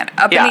her up again.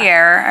 Up in the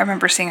Air. I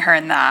remember seeing her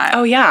in that.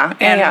 Oh, yeah.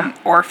 And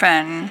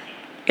Orphan.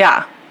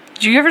 Yeah.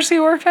 Did you ever see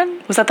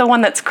Orphan? Was that the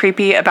one that's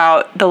creepy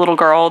about the little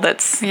girl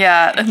that's...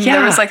 Yeah.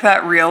 There was like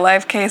that real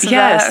life case of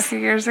that a few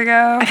years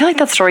ago. I feel like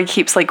that story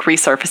keeps like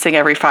resurfacing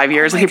every 5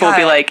 years and people will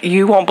be like,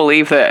 you won't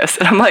believe this.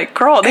 And I'm like,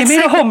 girl, they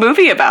made a whole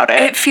movie about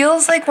it. It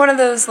feels like one of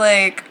those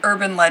like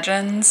urban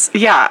legends.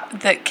 Yeah.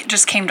 That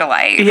just came to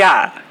life.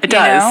 Yeah, it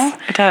does. You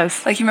know? It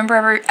does. Like you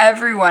remember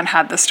everyone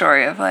had the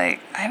story of like,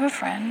 I have a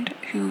friend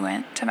who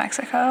went to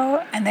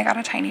Mexico and they got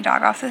a tiny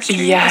dog off the street.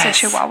 Yes. It was a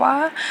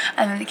Chihuahua.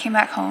 And then they came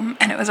back home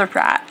and it was a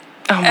rat.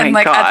 Oh my God. And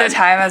like at the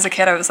time as a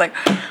kid, I was like,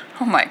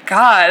 oh my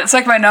God, it's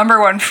like my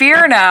number one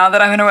fear now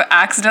that I'm going to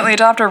accidentally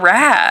adopt a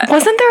rat.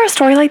 Wasn't there a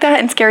story like that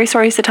in Scary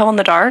Stories to Tell in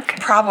the Dark?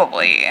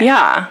 Probably.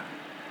 Yeah.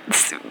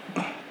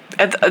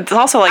 It's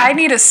also like... I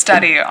need a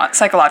study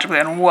psychologically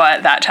on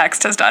what that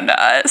text has done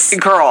to us.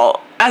 Girl,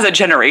 as a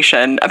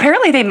generation.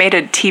 Apparently they made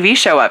a TV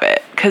show of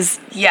it because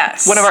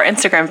one of our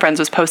Instagram friends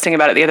was posting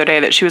about it the other day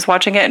that she was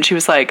watching it and she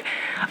was like,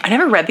 I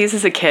never read these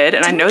as a kid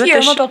and I know that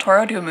Guillermo del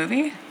Toro do a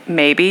movie?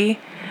 Maybe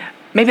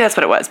that's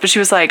what it was. But she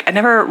was like, I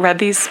never read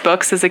these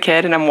books as a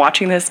kid and I'm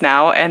watching this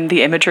now and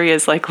the imagery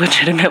is like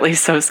legitimately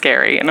so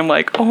scary. And I'm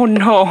like, oh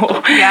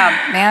no.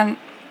 Yeah, man.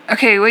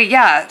 Okay, wait,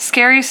 yeah.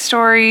 Scary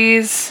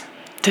Stories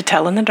to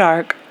Tell in the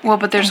Dark. Well,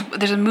 but there's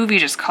a movie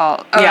just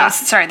called... Oh, yeah.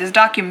 There's a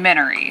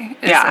documentary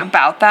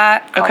about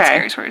that called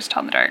Scary Stories to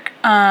Tell in the Dark.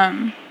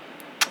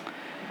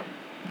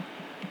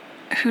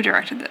 Who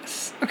directed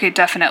this? Okay,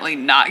 definitely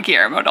not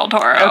Guillermo del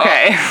Toro.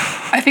 Okay.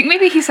 I think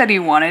maybe he said he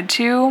wanted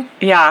to.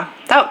 Yeah,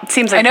 that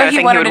seems like the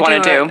thing he would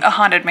want to do. A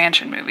Haunted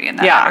Mansion movie, and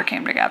that never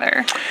came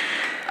together.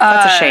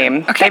 That's a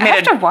shame. Okay, I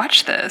have to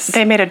watch this.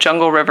 They made a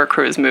Jungle River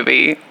Cruise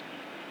movie.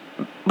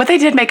 But they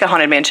did make a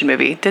Haunted Mansion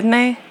movie, didn't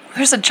they?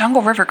 There's a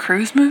Jungle River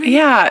Cruise movie?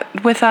 Yeah,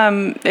 with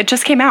it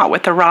just came out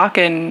with The Rock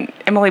and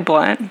Emily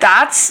Blunt.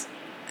 That's...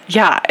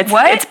 Yeah,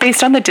 it's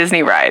based on the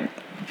Disney ride.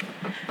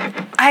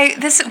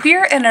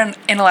 We're in an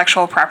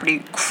intellectual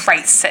property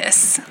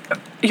crisis.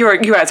 You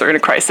guys are in a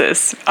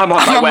crisis. I'm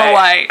on my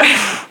way.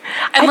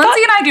 And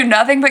Lindsay and I do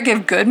nothing but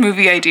give good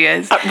movie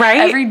ideas.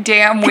 Right? Every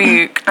damn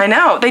week. I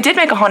know. They did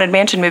make a Haunted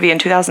Mansion movie in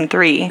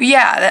 2003.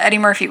 Yeah, the Eddie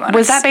Murphy one.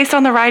 Was that based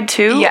on the ride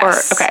too?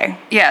 Yes. Okay.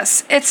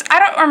 Yes. I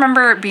don't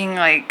remember it being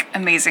like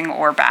amazing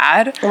or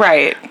bad.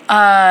 Right.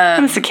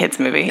 It was a kid's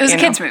movie. It was a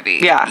kid's movie.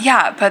 Yeah.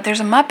 Yeah, but there's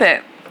a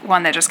Muppet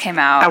one that just came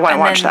out. I want to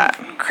watch that.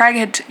 Craig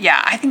had...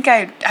 I think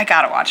I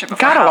gotta watch it before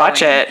Gotta Halloween.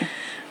 watch it.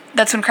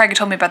 That's when Craig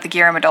told me about the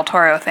Guillermo del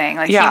Toro thing.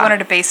 Like, he wanted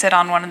to base it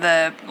on one of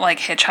the, like,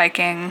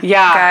 hitchhiking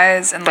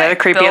guys and,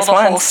 like, build a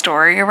whole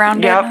story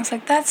around it. And I was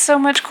like, that's so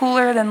much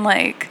cooler than,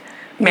 like,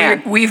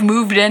 we've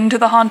moved into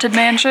the Haunted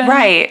Mansion.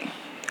 Right.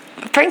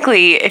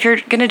 Frankly, if you're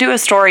going to do a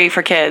story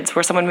for kids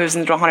where someone moves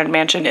into a Haunted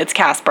Mansion, it's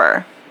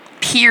Casper.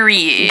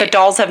 Period. The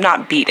dolls have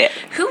not beat it.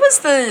 Who was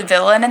the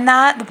villain in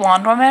that? The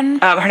blonde woman?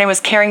 Her name was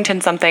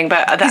Carrington something,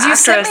 but the actress... You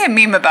sent me a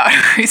meme about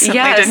her recently,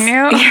 didn't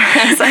you?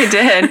 Yes, I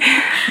did.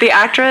 The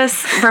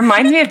actress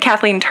reminds me of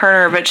Kathleen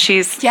Turner, but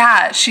she's...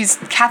 Yeah, she's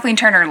Kathleen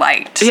Turner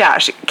light. Yeah,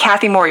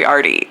 Kathy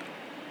Moriarty.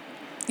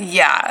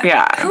 Yeah.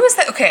 Yeah. Who is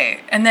that?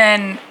 Okay, and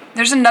then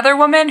there's another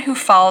woman who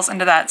falls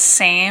into that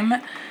same...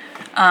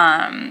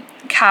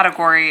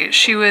 category.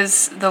 She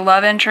was the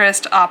love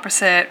interest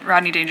opposite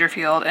Rodney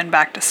Dangerfield in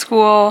Back to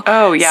School.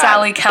 Oh, yeah.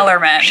 Sally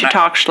Kellerman. She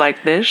talks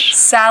like this.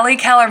 Sally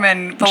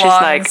Kellerman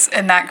belongs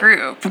in that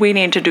group. We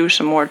need to do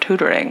some more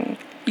tutoring.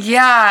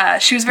 Yeah,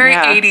 she was very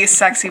 80s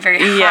sexy, very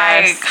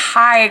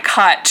high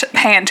cut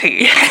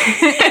panty.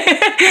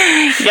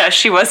 Yeah,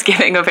 she was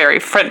giving a very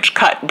French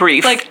cut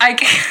brief. Like,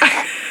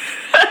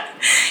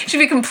 she'd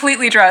be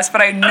completely dressed, but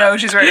I know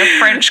she's wearing a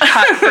French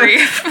cut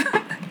brief.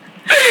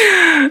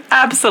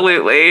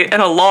 Absolutely.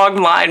 And a long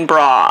line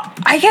bra.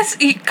 I guess,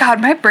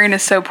 God, my brain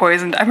is so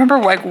poisoned. I remember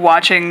like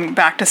watching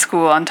Back to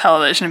School on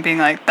television and being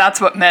like, that's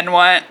what men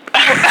want.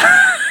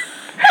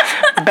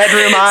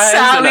 Bedroom eyes.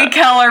 Sally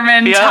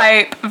Kellerman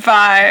type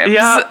vibes.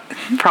 Yeah,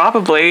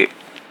 probably.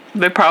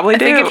 They probably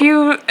do.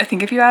 I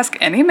think if you ask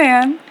any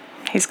man,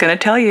 he's going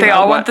to tell you. They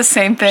all want the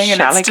same thing,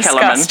 and it's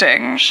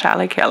disgusting.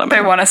 Sally Kellerman.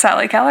 They want a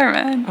Sally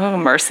Kellerman. Oh,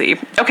 mercy.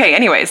 Okay,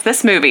 anyways,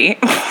 this movie,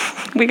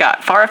 we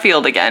got far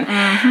afield again.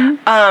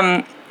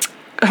 Mm-hmm.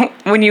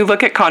 When you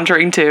look at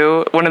Conjuring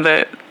 2, one of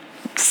the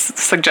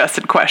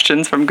suggested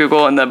questions from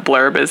Google, and the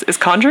blurb is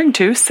Conjuring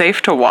 2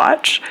 safe to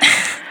watch?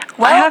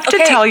 Well, I have to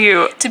tell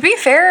you. To be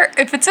fair,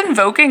 if it's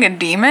invoking a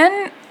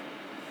demon,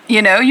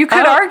 you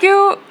could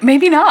argue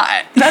maybe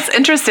not. That's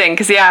interesting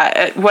because,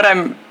 I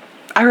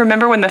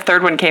remember when the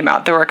third one came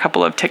out, there were a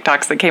couple of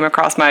TikToks that came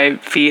across my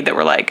feed that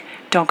were like,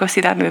 don't go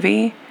see that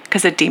movie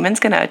because a demon's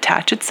going to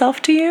attach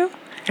itself to you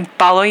and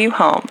follow you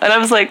home. And I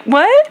was like,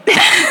 what?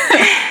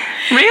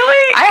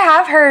 Really? I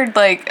have heard,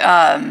 like,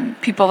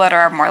 people that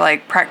are more,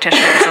 like,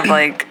 practitioners of,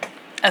 like,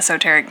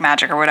 esoteric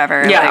magic or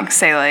whatever, like,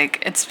 say,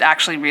 like, it's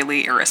actually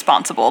really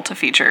irresponsible to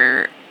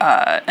feature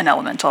an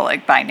elemental,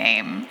 like, by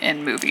name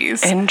in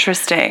movies.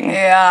 Interesting.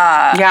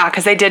 Yeah. Yeah,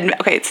 because they did...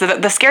 Okay, so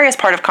the scariest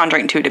part of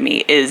Conjuring 2 to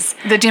me is...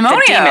 The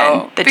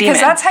demonio. The demon. Because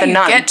that's how you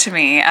nun. get to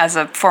me as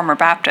a former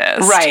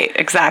Baptist. Right,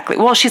 exactly.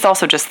 Well, she's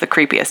also just the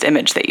creepiest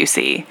image that you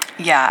see.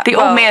 Yeah. The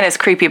old man is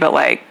creepy, but,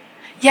 like...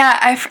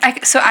 Yeah,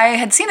 so I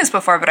had seen this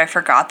before, but I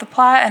forgot the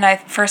plot, and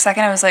for a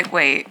second I was like,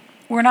 wait,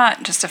 we're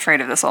not just afraid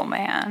of this old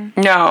man.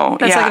 No,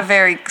 That's like a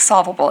very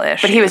solvable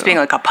issue. But he was being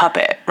like a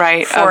puppet,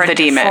 right, of the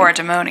demon. For a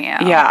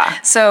demonio.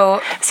 Yeah.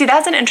 So... See,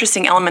 that's an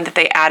interesting element that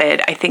they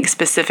added, I think,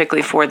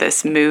 specifically for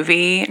this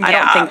movie. Yeah. I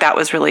don't think that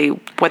was really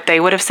what they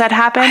would have said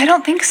happened. I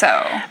don't think so.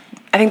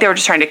 I think they were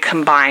just trying to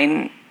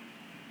combine...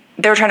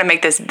 They were trying to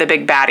make this the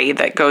big baddie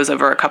that goes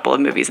over a couple of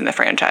movies in the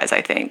franchise,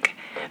 I think.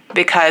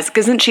 Because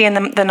isn't she in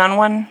the nun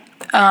one?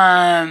 Or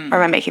am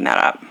I making that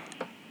up?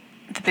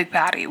 The big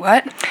baddie,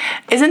 what?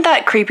 Isn't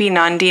that creepy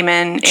nun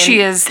demon?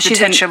 She's the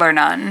titular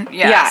nun.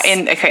 Yes.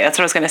 Yeah, okay, that's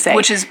what I was going to say.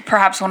 Which is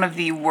perhaps one of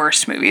the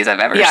worst movies I've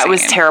ever seen. Yeah, it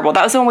was terrible.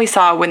 That was the one we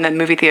saw when the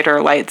movie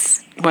theater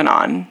lights went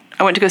on.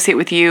 I went to go see it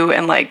with you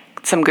and, like,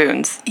 some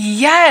goons.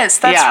 Yes,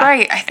 that's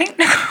right. I think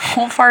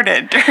Nicole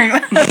farted during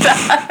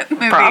that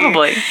movie.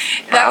 Probably.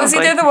 That was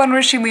either the one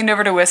where she leaned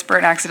over to whisper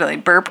and accidentally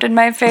burped in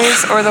my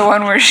face, or the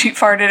one where she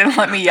farted and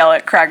let me yell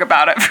at Craig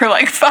about it for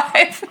like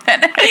 5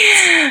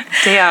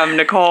 minutes. Damn,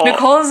 Nicole.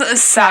 Nicole's a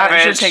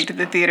savage to take to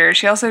the theater.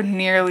 She also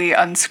nearly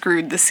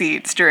unscrewed the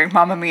seats during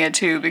Mamma Mia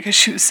 2 because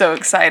she was so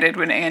excited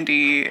when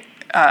Andy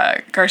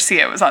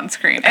Garcia was on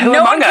screen. And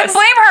no one can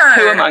blame her.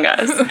 Who among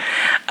us?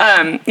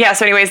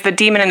 So anyways, the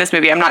demon in this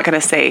movie, I'm not going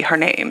to say her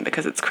name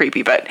because it's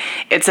creepy, but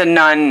it's a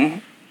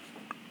nun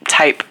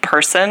type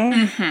person.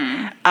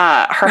 Mm-hmm.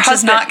 Her husband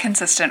is not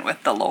consistent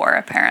with the lore,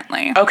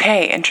 apparently.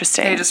 Okay,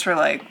 interesting. They just were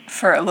like,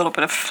 for a little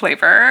bit of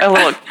flavor.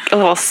 A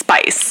little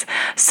spice.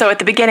 So at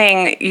the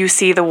beginning, you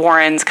see the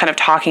Warrens kind of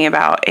talking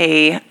about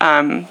a,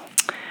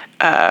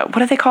 what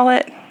do they call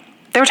it?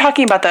 They were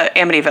talking about the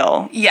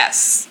Amityville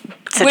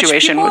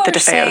situation with the DeFeos.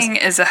 Which people are saying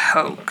is a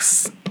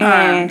hoax.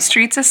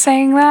 Streets is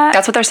saying that.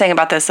 That's what they're saying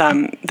about this they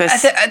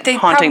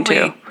haunting probably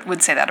too.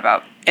 Would say that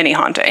about any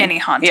haunting.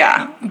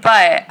 Yeah.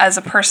 But as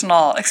a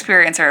personal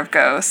experiencer of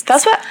ghosts,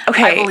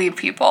 I believe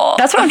people.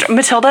 That's what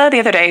Matilda the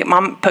other day,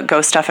 Mom put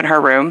ghost stuff in her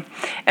room,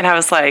 and I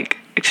was like,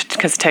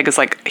 because Tig is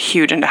like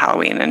huge into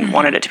Halloween and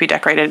wanted it to be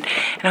decorated.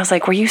 And I was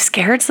like, were you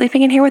scared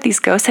sleeping in here with these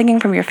ghosts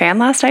hanging from your fan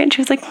last night? And she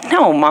was like,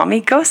 no,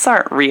 Mommy, ghosts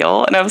aren't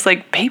real. And I was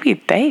like, baby,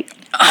 they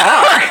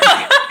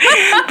are.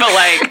 But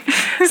like,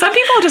 some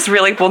people just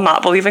really will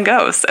not believe in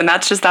ghosts. And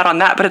that's just that on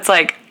that. But it's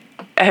like,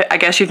 I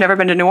guess you've never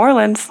been to New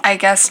Orleans. I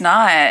guess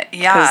not.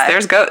 Yeah. Because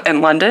there's ghosts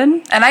in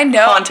London. And I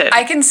know, haunted.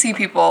 I can see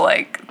people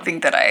like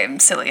think that I'm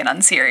silly and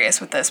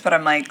unserious with this, but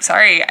I'm like,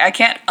 sorry, I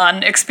can't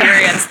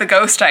unexperience the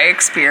ghost I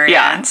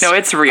experienced. Yeah, no,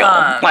 it's real.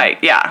 Anyways.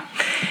 Yeah,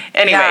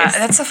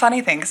 that's a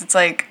funny thing because it's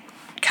like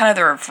kind of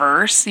the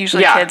reverse.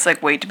 Usually kids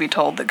like wait to be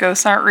told that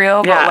ghosts aren't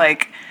real, but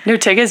like... No,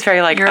 Tig is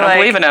very like, I don't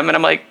believe in them. And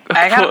I'm like...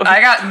 I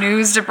got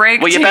news to break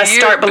to you. Well, you best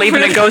start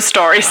believing in ghost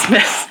stories,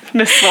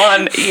 Miss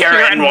Swan.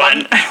 You're in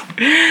one.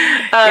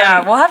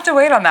 Yeah, we'll have to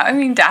wait on that. I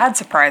mean, Dad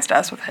surprised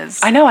us with his...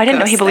 I know, I didn't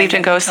know he believed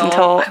in ghosts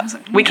until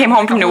we came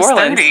home from New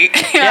Orleans.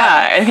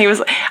 Yeah, and he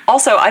was...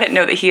 Also, I didn't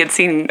know that he had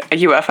seen a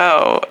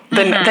UFO.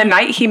 The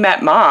night he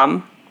met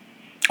Mom...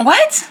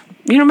 What?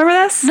 You don't remember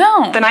this?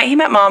 No. The night he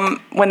met Mom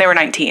when they were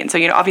 19.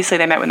 So, obviously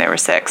they met when they were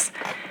 6.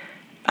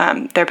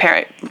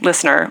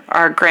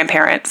 Our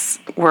grandparents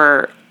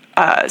were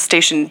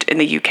stationed in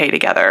the UK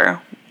together.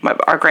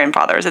 Our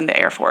grandfathers in the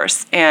Air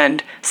Force.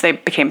 And so they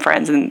became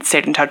friends and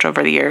stayed in touch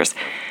over the years.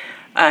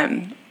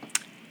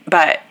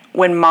 But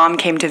when Mom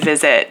came to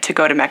visit to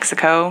go to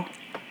Mexico,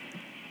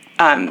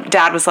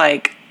 Dad was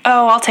like,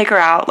 oh, I'll take her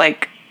out,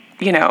 like,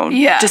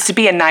 just to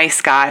be a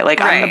nice guy. Like,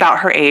 I'm about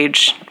her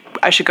age.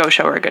 I should go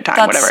show her a good time,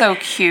 whatever. That's so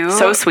cute.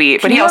 So sweet.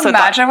 Can you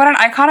imagine what an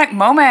iconic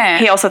moment?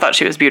 He also thought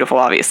she was beautiful,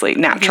 obviously,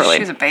 naturally.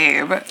 She's a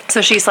babe.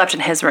 So she slept in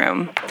his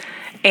room.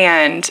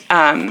 And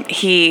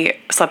he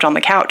slept on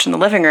the couch in the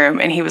living room.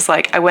 And he was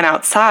like, I went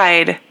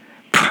outside,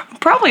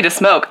 probably to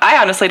smoke.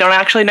 I honestly don't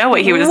actually know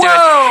what he was doing.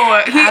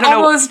 Whoa! He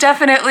almost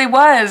definitely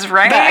was,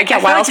 right? But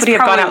again, why else would he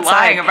have gone outside?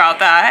 Lying about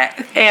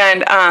that.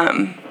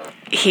 And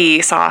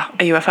he saw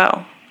a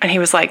UFO. And he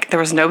was like, there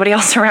was nobody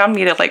else around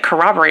me to, like,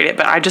 corroborate it,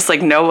 but I just,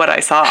 like, know what I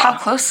saw. How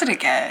close did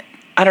it get?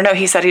 I don't know.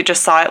 He said he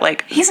just saw it,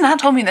 like... He's not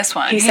told me this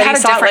one. He said had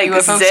he saw different it,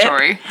 like, UFO zip,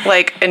 story.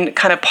 like, and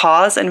kind of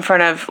pause in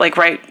front of, like,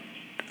 right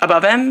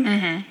above him,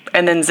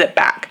 and then zip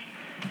back.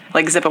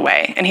 like zip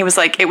away. And he was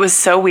like, it was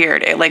so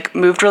weird. It like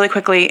moved really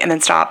quickly and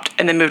then stopped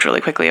and then moved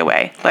really quickly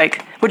away.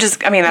 Like, which is,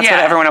 I mean, that's what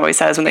everyone always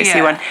says when they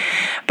see one.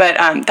 But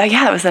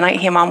that was the night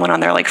he and mom went on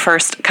their like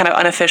first kind of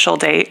unofficial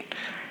date.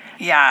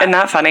 Yeah. Isn't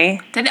that funny?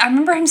 I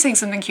remember him saying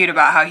something cute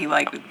about how he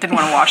like didn't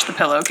want to wash the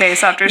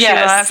pillowcase after she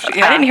left.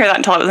 Yeah. I didn't hear that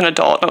until I was an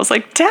adult. And I was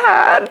like,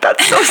 Dad,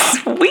 that's so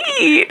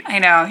sweet. I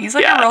know. He's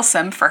like a real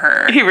simp for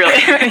her. He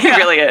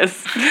really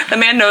is. The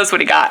man knows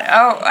what he got.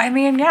 Oh, I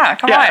mean,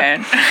 come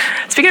on.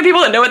 Speaking of people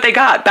that know what they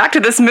got, back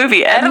to this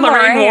movie, Ed and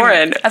Lorraine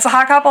Warren. That's a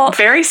hot couple.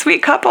 Very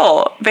sweet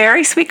couple.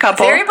 Very sweet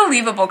couple. Very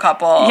believable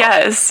couple.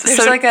 Yes.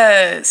 There's like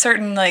a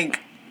certain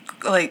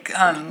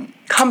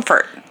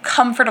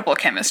comfortable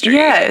chemistry.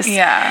 Yes.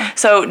 Yeah.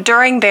 So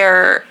during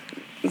their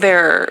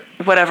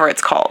whatever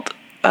it's called,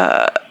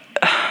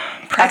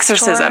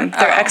 exorcism.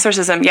 Their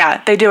exorcism.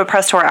 Yeah, they do a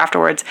press tour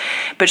afterwards,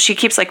 but she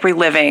keeps like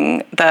reliving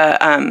the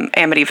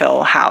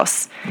Amityville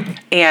house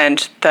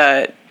and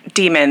the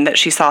demon that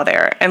she saw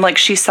there, and like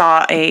she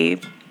saw a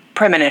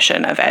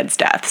premonition of Ed's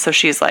death. So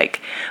she's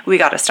like, "We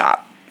got to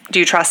stop. Do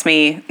you trust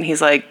me?" And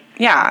he's like,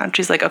 "Yeah." And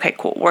she's like, "Okay,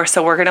 cool.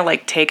 We're gonna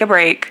like take a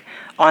break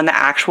on the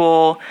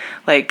actual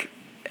like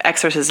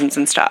exorcisms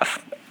and stuff.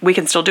 We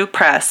can still do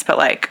press, but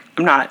like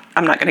I'm not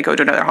gonna go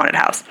to another haunted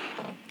house."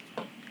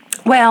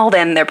 Well,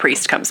 then their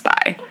priest comes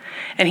by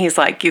and he's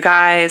like, "You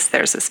guys,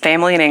 there's this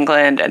family in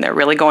England and they're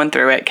really going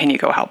through it. Can you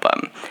go help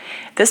them?"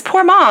 This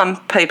poor mom,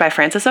 played by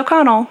Frances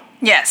O'Connell.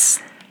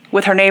 Yes.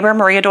 With her neighbor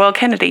Maria Doyle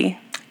Kennedy.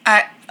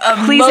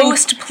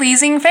 Most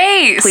pleasing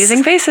face.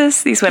 Pleasing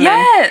faces, these women.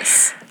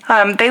 Yes.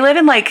 They live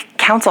in like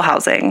council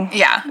housing.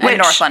 Yeah, in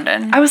North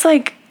London. I was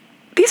like,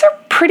 these are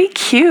pretty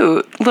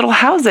cute little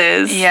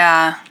houses.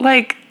 Yeah.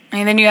 Like, I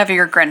mean, then you have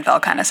your Grenfell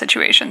kind of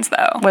situations,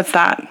 though. What's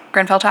that?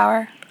 Grenfell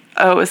Tower.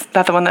 Oh, is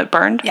that the one that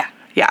burned? Yeah.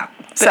 Yeah.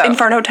 The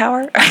Inferno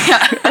Tower,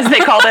 as they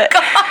called it.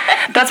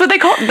 That's what they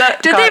called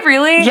it. Did they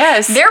really?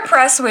 Yes. Their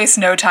press wastes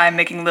no time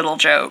making little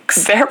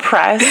jokes. Their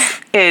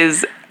press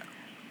is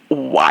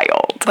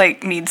wild.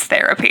 Like, needs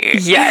therapy.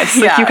 Yes.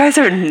 Like, you guys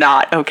are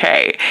not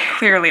okay.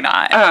 Clearly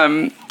not.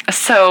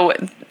 So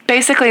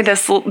basically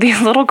these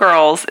little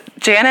girls,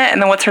 Janet,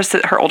 and then what's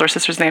her older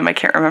sister's name? I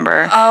can't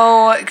remember.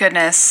 Oh,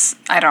 goodness.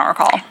 I don't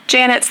recall.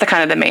 Janet's the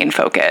kind of the main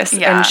focus.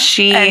 Yeah. And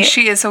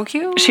she is so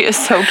cute. She is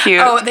so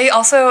cute. Oh, they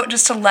also,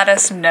 just to let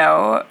us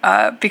know,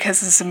 because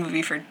this is a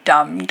movie for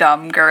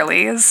dumb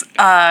girlies,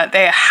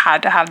 they had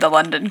to have the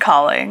London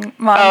Calling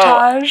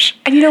montage.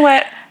 And you know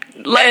what?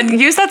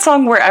 Use that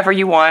song wherever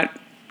you want.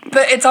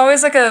 But it's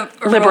always like a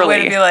liberally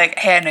way to be like,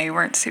 hey, I know you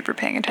weren't super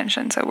paying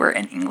attention, so we're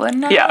in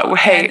England now. Yeah,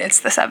 hey. And it's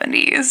the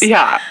 70s.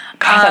 Yeah.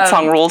 God, that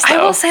song rules, though.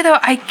 I will say, though,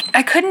 I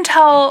couldn't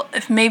tell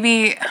if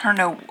maybe, I don't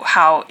know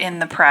how in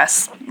the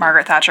press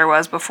Margaret Thatcher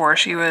was before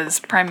she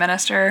was Prime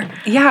Minister.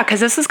 Yeah, because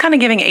this is kind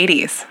of giving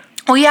 80s.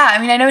 Well, yeah, I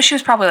mean, I know she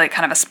was probably like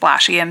kind of a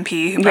splashy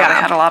MP who probably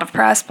had a lot of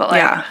press, but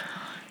like,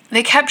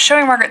 they kept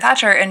showing Margaret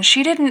Thatcher, and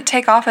she didn't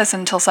take office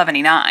until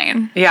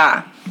 79.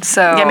 Yeah.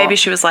 So yeah, maybe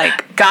she was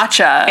like,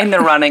 gotcha, in the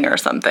running or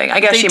something. I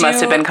guess she must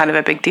have been kind of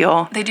a big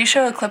deal. They do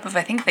show a clip of,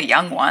 I think, the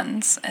young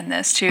ones in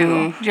this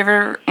too. Did you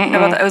ever know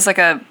about that? It was like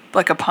a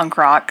punk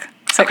rock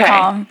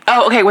sitcom. Okay.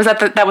 Oh, okay. Was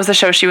that was the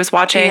show she was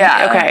watching?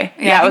 Yeah. Okay.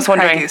 Yeah, I was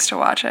wondering. I used to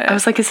watch it. I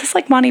was like, is this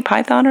like Monty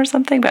Python or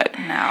something? But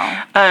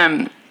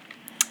no.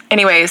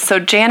 Anyways, so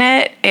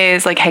Janet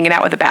is like hanging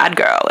out with a bad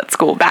girl at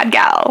school, bad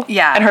gal.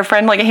 Yeah. And her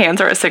friend like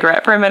hands her a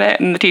cigarette for a minute,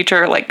 and the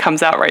teacher like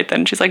comes out right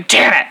then. She's like,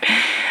 Janet.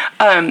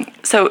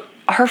 So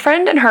her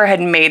friend and her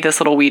had made this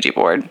little Ouija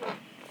board.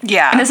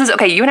 Yeah. And this is,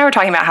 okay, you and I were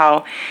talking about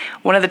how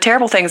one of the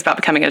terrible things about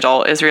becoming an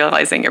adult is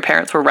realizing your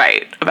parents were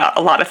right about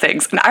a lot of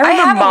things. And I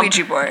remember a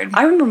Ouija board.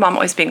 I remember mom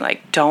always being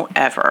like, don't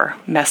ever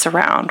mess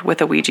around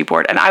with a Ouija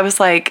board. And I was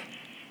like,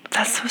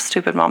 that's so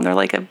stupid, Mom. They're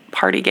like a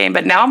party game.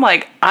 But now I'm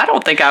like, I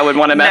don't think I would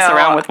want to mess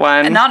around with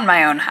one. Not in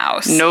my own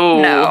house.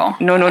 No.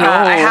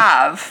 I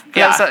have.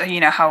 Yeah. So,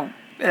 you know how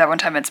that one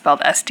time it spelled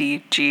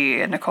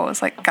SDG, and Nicole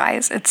was like,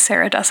 guys, it's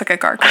Sarah Jessica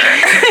Garker.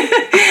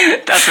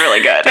 That's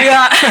really good.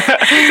 Yeah.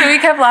 So we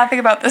kept laughing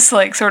about this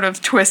like sort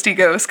of twisty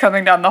ghost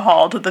coming down the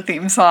hall to the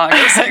theme song.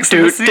 It was like,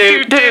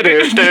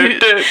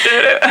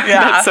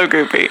 That's so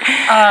goofy.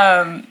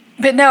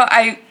 But no,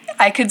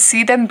 I could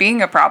see them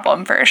being a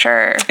problem for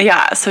sure.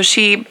 Yeah, so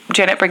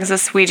Janet brings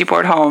this Ouija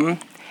board home,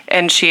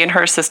 and she and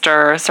her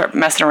sister start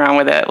messing around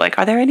with it. Like,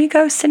 are there any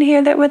ghosts in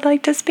here that would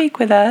like to speak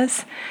with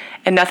us?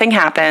 And nothing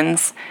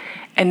happens.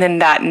 And then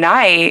that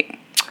night,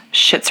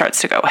 shit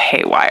starts to go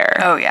haywire.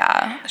 Oh,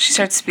 yeah. She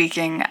starts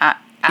speaking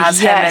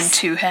as him and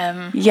to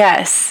him.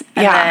 Yes.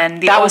 And then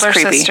the older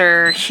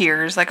sister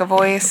hears like a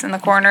voice in the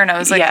corner, and I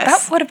was like,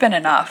 that would have been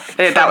enough.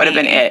 That would have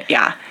been it,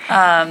 yeah.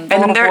 The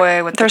little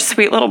boy with their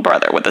sweet little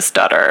brother with a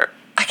stutter.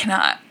 I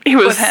cannot. He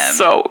was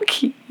so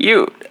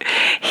cute.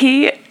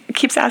 He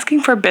keeps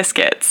asking for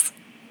biscuits,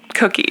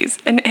 cookies,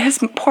 and his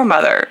poor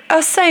mother,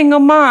 a single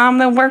mom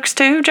that works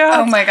 2 jobs.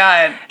 Oh my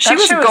God. She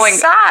was going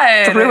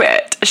through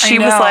it. She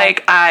was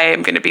like,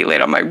 I'm going to be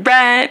late on my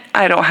rent.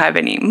 I don't have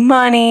any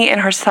money.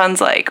 And her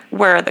son's like,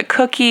 where are the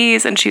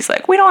cookies? And she's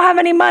like, we don't have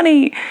any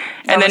money.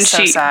 And then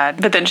so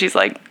sad. But then she's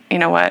like, you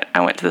know what?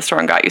 I went to the store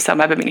and got you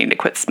some. I've been meaning to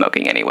quit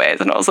smoking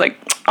anyways. And I was like,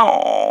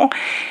 oh.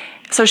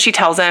 So she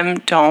tells him,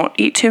 don't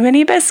eat too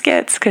many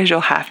biscuits because you'll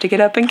have to get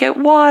up and get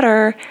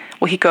water.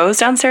 Well, he goes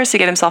downstairs to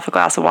get himself a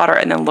glass of water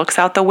and then looks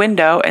out the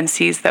window and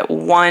sees that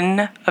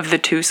one of the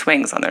two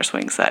swings on their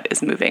swing set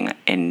is moving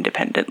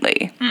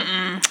independently.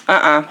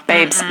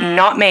 Babes,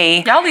 not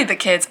me. Y'all leave the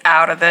kids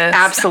out of this.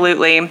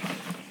 Absolutely.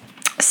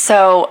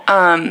 So,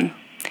 oh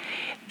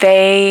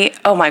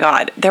my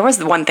God, there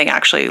was one thing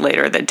actually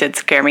later that did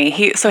scare me.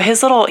 He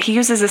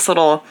uses this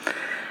little,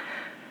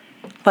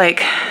 like,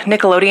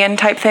 Nickelodeon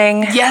type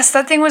thing. Yes,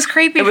 that thing was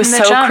creepy. It was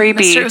so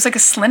creepy. It was like a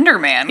Slender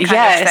Man kind of thing.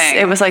 Yes,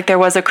 it was like there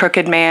was a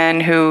crooked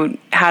man who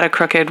had a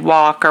crooked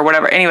walk or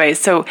whatever. Anyway,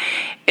 so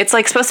it's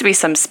like supposed to be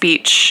some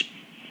speech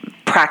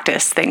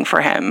practice thing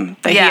for him.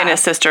 That he and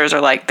his sisters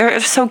are like, they're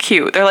so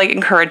cute. They're like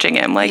encouraging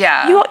him, like,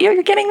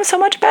 you're getting so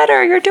much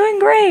better. You're doing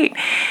great.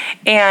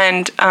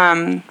 And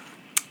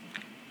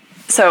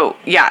so,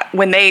 yeah,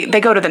 when they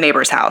go to the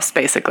neighbor's house,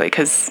 basically,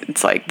 because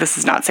it's like, this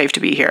is not safe to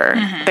be here.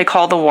 They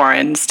call the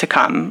Warrens to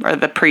come, or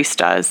the priest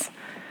does.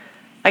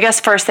 I guess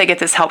first they get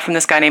this help from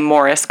this guy named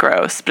Maurice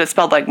Grosse, but it's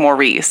spelled like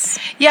Maurice.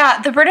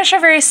 Yeah, the British are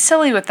very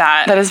silly with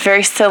that. That is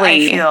very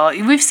silly. I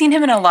feel. We've seen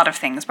him in a lot of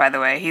things, by the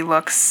way. He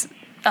looks...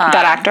 that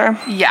actor?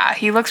 Yeah,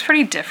 he looks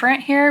pretty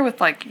different here with,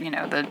 like,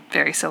 the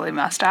very silly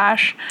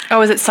mustache.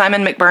 Oh, is it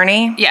Simon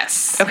McBurney?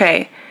 Yes.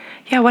 Okay.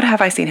 Yeah, what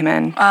have I seen him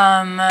in?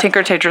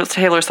 Tinker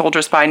Tailor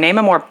Soldier Spy. Name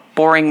a more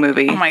boring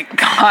movie. Oh my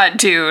God,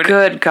 dude.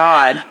 Good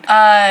God.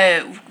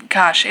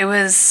 Gosh, it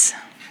was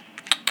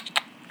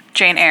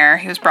Jane Eyre.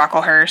 He was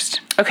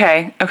Brocklehurst.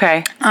 Okay.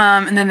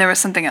 And then there was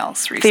something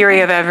else recently. Theory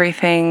of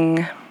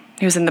Everything.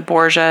 He was in The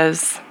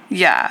Borgias.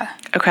 Yeah.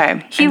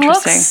 Okay. He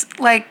looks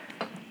like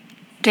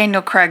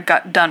Daniel Craig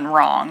got done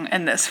wrong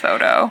in this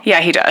photo.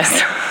 Yeah, he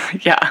does.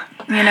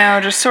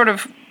 Yeah. Just sort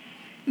of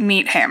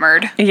meat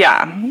hammered.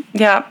 Yeah,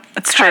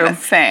 that's true. Kind of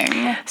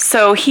thing.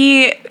 So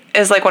he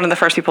is like one of the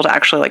first people to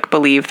actually like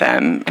believe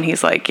them, and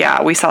he's like,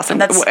 yeah, we saw some.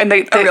 And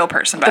that's a real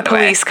person, by the way.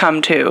 The police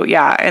come too,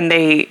 yeah, and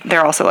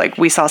they're also like,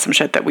 we saw some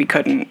shit that we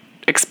couldn't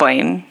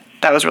explain.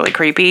 That was really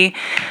creepy.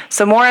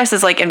 So Maurice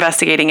is like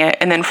investigating it,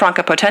 and then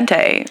Franca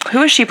Potente,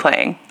 who is she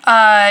playing?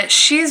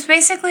 She's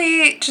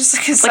basically just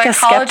like a skeptic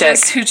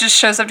psychologist who just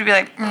shows up to be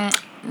like,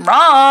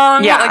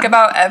 wrong, like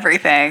about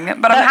everything.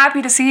 But I'm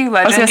happy to see you,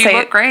 Legend. You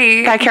look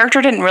great. That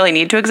character didn't really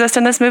need to exist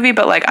in this movie,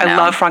 but like I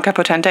love Franca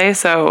Potente,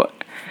 so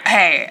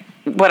hey,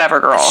 whatever,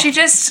 girl. She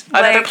just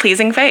another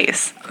pleasing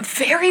face.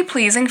 Very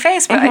pleasing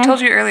face, but I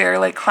told you earlier,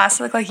 like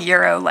classic like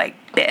Euro like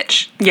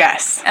bitch.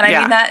 Yes, and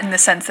I mean that in the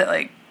sense that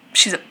like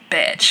she's a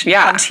bitch.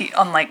 Yeah,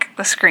 on like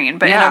the screen,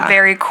 but in a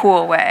very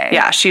cool way.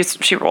 Yeah,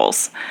 she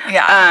rolls.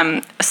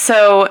 Yeah.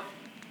 So,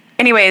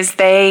 anyways,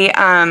 they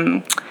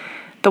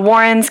the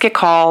Warrens get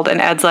called, and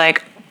Ed's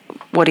like,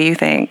 what do you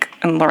think?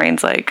 And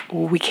Lorraine's like,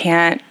 we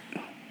can't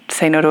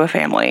say no to a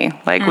family.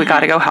 Like, we got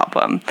to go help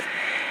them.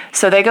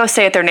 So they go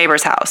stay at their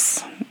neighbor's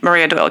house,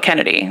 Maria Doyle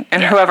Kennedy,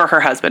 and whoever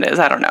her husband is,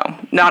 I don't know.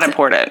 Not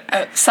important.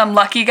 Some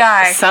lucky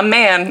guy. Some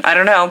man, I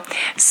don't know.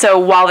 So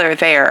while they're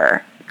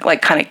there,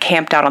 like kind of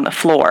camped out on the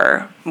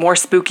floor, more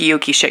spooky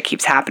ooky shit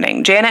keeps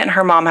happening. Janet and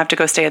her mom have to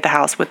go stay at the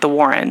house with the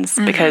Warrens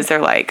because they're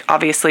like,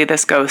 obviously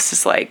this ghost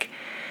is like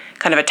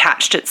kind of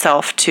attached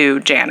itself to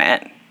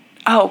Janet.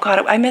 Oh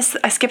God,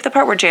 I skipped the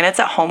part where Janet's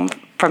at home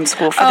from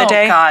school for the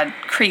day. Oh God,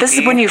 creepy. This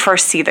is when you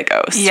first see the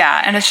ghost.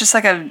 Yeah, and it's just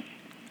like a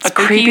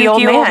creepy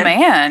old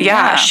man.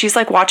 Yeah, she's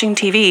like watching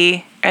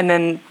TV, and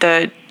then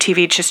the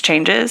TV just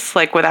changes,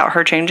 like without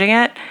her changing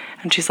it.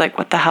 And she's like,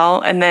 what the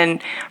hell? And then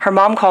her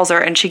mom calls her,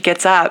 and she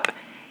gets up,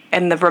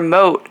 and the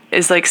remote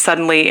is like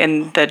suddenly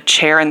in the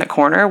chair in the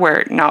corner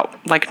where not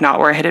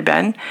where it had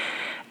been.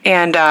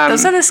 And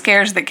those are the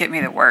scares that get me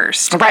the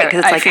worst. Right,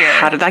 because it's like,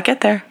 how did that get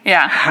there?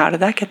 Yeah. How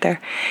did that get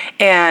there?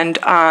 And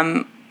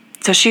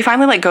so she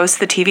finally like goes to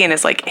the TV and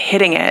is like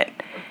hitting it,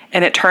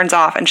 and it turns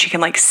off, and she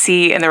can like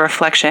see in the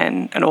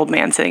reflection an old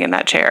man sitting in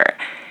that chair.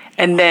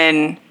 And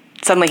then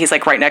suddenly he's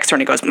like right next to her,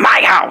 and he goes,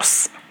 my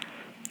house.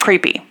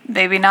 Creepy.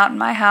 Baby, not in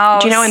my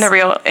house. Do you know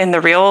in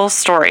the real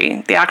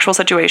story, the actual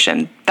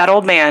situation, that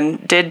old man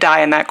did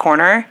die in that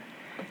corner.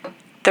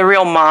 The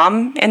real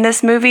mom in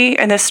this movie,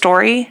 in this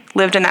story,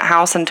 lived in that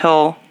house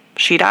until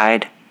she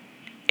died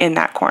in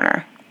that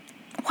corner.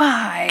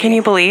 Why? Can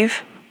you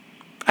believe?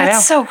 I know.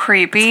 That's so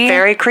creepy. It's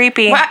very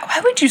creepy. Why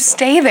would you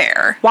stay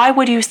there? Why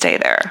would you stay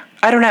there?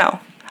 I don't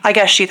know. I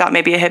guess she thought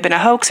maybe it had been a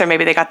hoax, or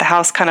maybe they got the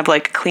house kind of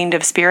like cleaned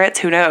of spirits.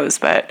 Who knows?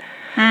 But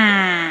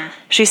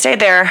she stayed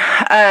there.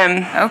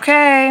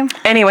 Okay.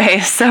 Anyway,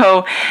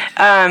 so...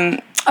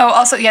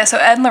 also, yeah, so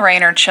Ed and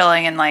Lorraine are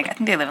chilling in, like, I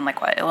think they live in,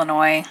 like, what,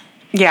 Illinois?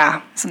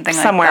 Yeah. Something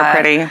like somewhere that.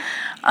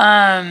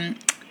 Pretty.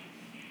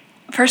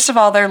 First of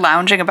all, they're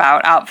lounging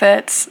about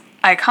outfits.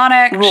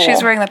 Iconic. Rule.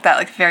 She's wearing that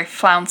like very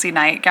flouncy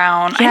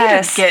nightgown.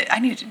 Yes. I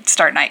need to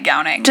start night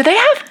gowning. Do they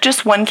have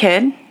just one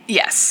kid?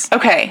 Yes.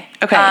 Okay.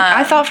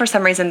 I thought for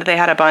some reason that they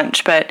had a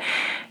bunch, but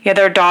yeah,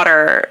 their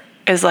daughter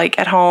is like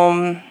at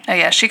home. Oh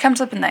yeah, she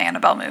comes up in the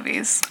Annabelle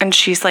movies. And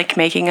she's like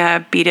making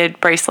a beaded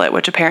bracelet,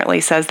 which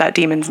apparently says that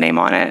demon's name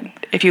on it.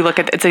 If you look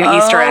at it's an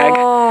Easter egg.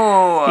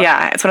 Oh.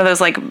 Yeah, it's one of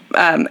those like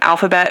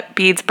alphabet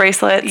beads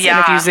bracelets. Yeah.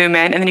 And if you zoom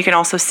in, and then you can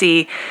also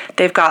see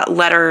they've got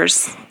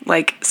letters,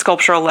 like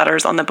sculptural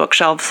letters on the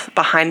bookshelves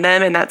behind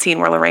them in that scene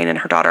where Lorraine and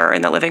her daughter are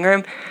in the living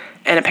room.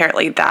 And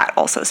apparently that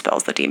also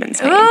spells the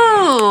demon's name.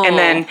 Ooh. And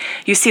then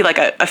you see like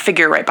a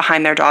figure right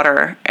behind their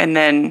daughter. And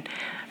then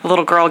the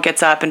little girl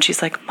gets up and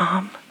she's like,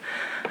 Mom,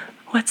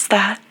 what's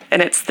that?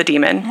 And it's the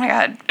demon. Oh my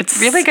God.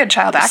 It's really good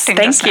child acting.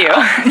 Thank you.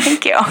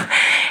 Thank you.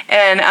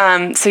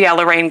 And so, yeah,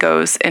 Lorraine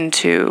goes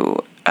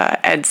into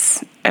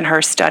Ed's and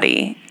her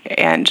study,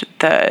 and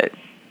the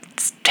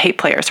tape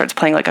player starts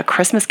playing like a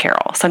Christmas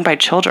carol sung by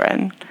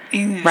children.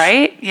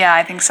 Right? Yeah,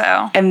 I think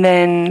so. And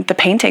then the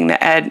painting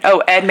that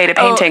Ed made a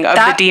painting of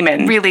the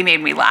demon. Really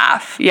made me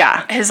laugh.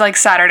 Yeah. His like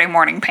Saturday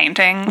morning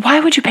painting.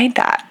 Why would you paint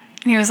that?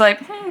 And he was like,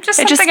 just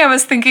something I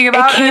was thinking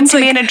about. It came to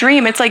me in a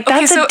dream. It's like,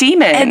 that's a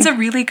demon. Ed's a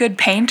really good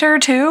painter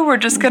too. We're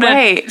just going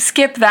to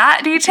skip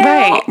that detail.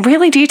 Right.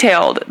 Really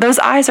detailed. Those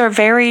eyes are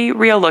very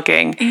real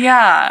looking.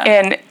 Yeah.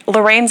 And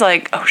Lorraine's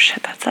like, oh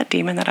shit, that's that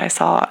demon that I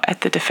saw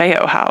at the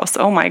DeFeo house.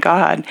 Oh my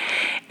God.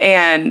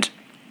 And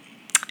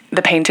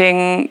the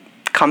painting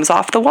comes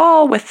off the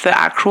wall with the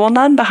actual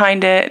nun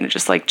behind it, and it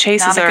just like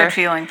chases her. Not a good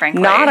feeling,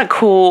 frankly. Not a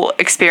cool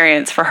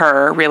experience for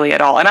her really at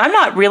all. And I'm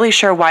not really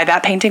sure why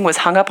that painting was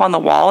hung up on the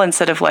wall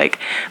instead of like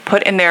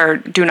put in their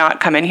do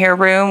not come in here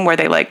room where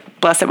they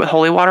like bless it with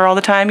holy water all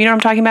the time. You know what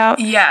I'm talking about?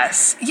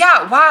 Yes.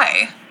 Yeah,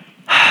 why?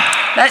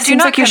 That do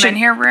not come in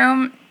here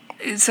room.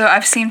 So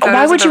I've seen photos.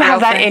 Why would you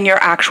have that in your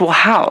actual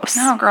house?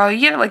 No, girl,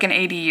 you get like an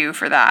ADU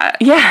for that.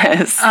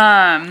 Yes.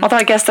 Although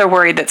I guess they're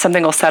worried that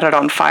something will set it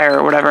on fire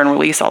or whatever and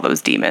release all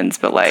those demons.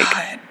 But like,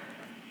 God.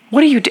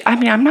 What do you do? I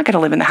mean, I'm not going to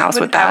live in the house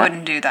with that. I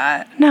wouldn't do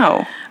that.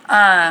 No.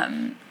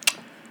 Have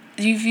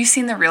you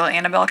seen the real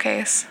Annabelle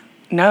case?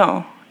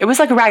 No. It was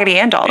like a Raggedy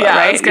Ann doll, though,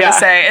 right? I was going to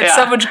say. It's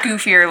so much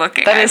goofier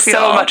looking. That is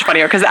so much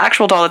funnier because the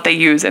actual doll that they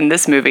use in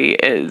this movie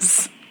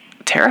is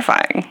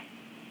terrifying.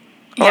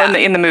 Or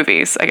in the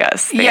movies, I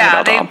guess.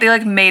 They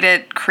like made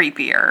it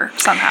creepier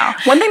somehow.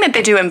 One thing that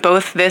they do in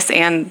both this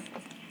and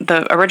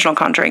the original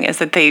Conjuring is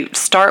that they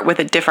start with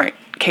a different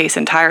case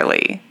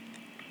entirely.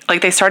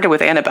 Like they started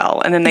with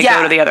Annabelle, and then they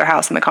go to the other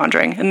house in the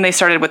Conjuring, and they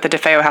started with the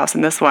DeFeo house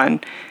in this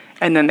one,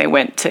 and then they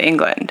went to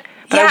England.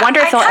 But I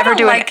wonder if they'll ever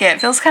do it. It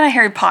feels kind of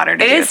Harry Potter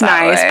to do it. It is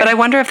nice, but I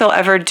wonder if they'll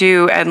ever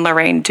do Ed and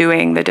Lorraine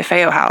doing the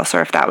DeFeo house,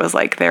 or if that was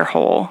like their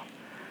whole.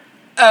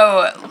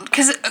 Oh,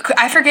 because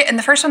I forget, in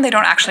the first one, they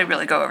don't actually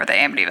really go over the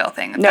Amityville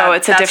thing. No,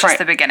 it's a different... That's just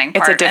the beginning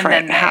part. It's a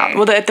different house.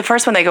 Well, the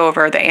first one, they go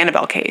over the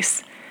Annabelle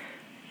case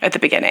at the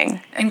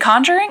beginning. In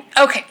Conjuring?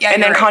 Okay, yeah,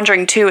 and then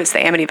Conjuring 2 is the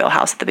Amityville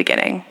house at the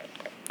beginning.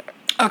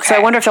 Okay. So I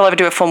wonder if they'll ever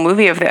do a full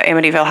movie of the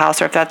Amityville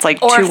house, or if that's like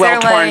too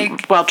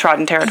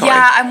well-trodden territory.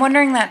 Yeah, I'm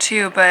wondering that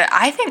too, but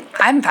I think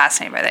I'm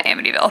fascinated by the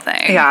Amityville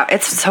thing. Yeah,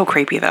 it's so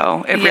creepy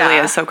though. It really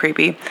is so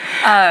creepy.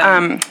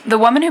 The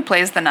woman who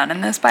plays the nun in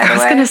this, by the way. I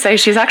was gonna say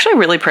she's actually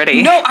really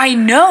pretty. No, I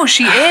know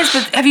she is,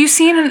 but have you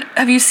seen?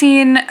 She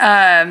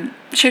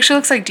actually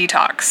looks like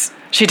Detox.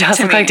 She does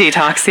look like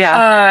Detox,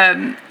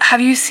 yeah. Have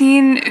you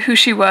seen who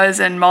she was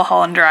in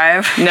Mulholland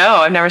Drive? No,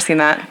 I've never seen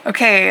that.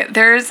 Okay,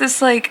 there's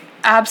this like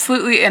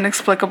absolutely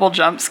inexplicable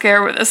jump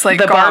scare with this like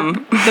the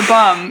bum,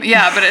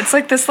 yeah, but it's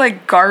like this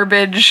like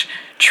garbage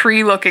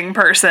tree looking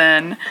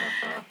person.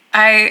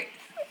 I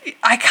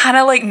kind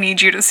of like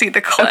need you to see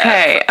the clip.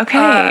 Okay.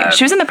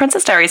 She was in the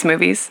Princess Diaries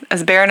movies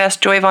as Baroness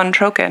Joy von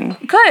Trocken.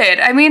 Good.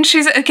 I mean,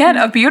 she's again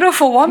a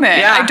beautiful woman.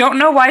 Yeah. I don't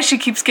know why she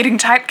keeps getting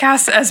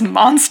typecast as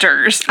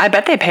monsters. I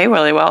bet they pay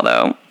really well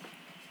though.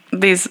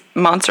 These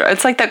monsters.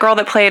 It's like that girl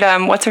that played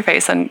what's her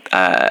face and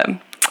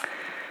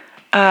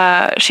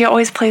she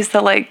always plays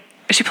the like.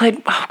 She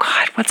played, oh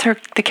God, what's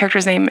the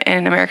character's name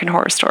in American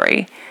Horror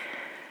Story?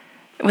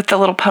 With the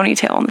little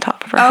ponytail on the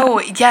top of her head. Oh,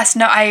 yes.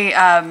 No,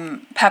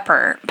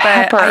 Pepper.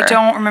 But I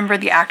don't remember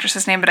the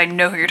actress's name, but I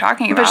know who you're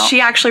talking about. But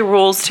she actually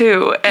rules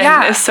too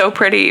and is so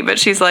pretty. But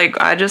she's like,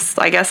 I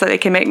guess they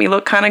can make me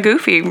look kind of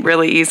goofy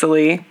really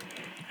easily.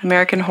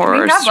 American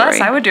Horror God Story.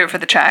 bless, I would do it for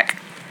the check.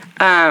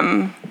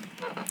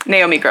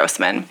 Naomi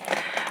Grossman.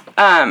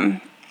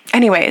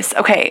 Anyways,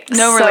 okay.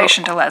 No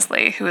relation to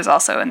Leslie, who is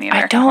also in the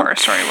American Horror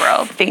Story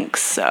world. I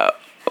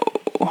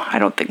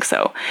don't think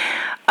so.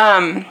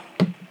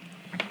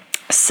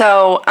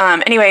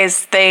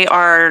 Anyways,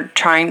 they're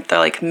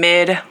like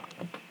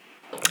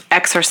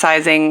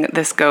mid-exorcising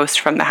this ghost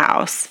from the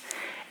house.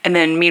 And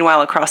then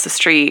meanwhile, across the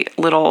street,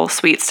 little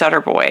sweet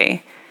stutter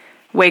boy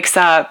wakes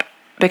up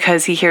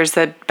because he hears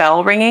the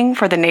bell ringing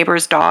for the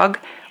neighbor's dog.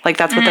 Like,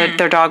 that's what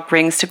their dog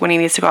rings to when he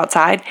needs to go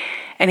outside.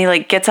 And he,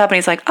 like, gets up and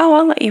he's like, oh,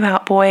 I'll let you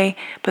out, boy.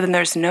 But then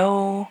there's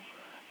no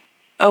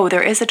oh,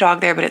 there is a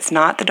dog there, but it's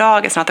not the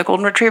dog. It's not the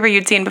golden retriever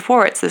you'd seen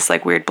before. It's this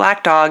like weird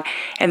black dog.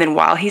 And then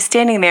while he's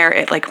standing there,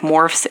 it like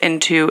morphs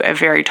into a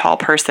very tall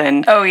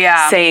person. Oh,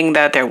 yeah. Saying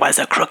that there was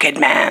a crooked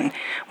man,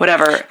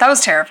 whatever. That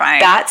was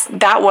terrifying.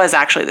 That was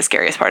actually the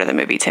scariest part of the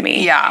movie to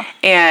me. Yeah.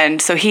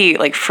 And so he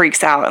like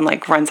freaks out and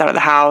like runs out of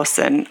the house.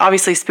 And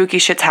obviously spooky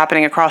shit's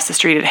happening across the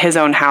street at his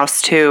own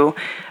house too.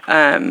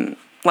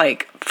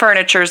 Like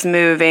furniture's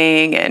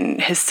moving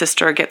and his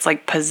sister gets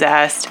like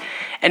possessed.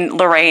 And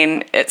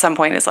Lorraine at some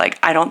point is like,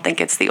 I don't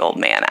think it's the old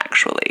man,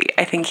 actually.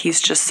 I think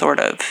he's just sort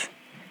of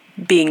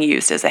being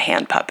used as a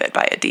hand puppet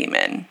by a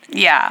demon.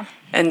 Yeah.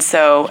 And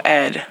so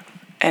Ed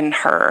and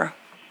her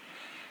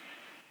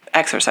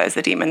exorcise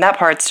the demon. That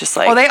part's just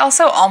like... Well, they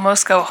also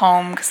almost go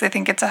home because they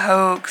think it's a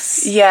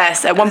hoax.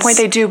 Yes, at one point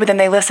they do, but then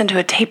they listen to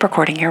a tape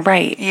recording. You're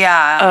right.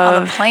 Yeah,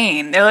 on the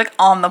plane. They're like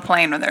on the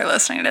plane when they're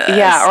listening to this.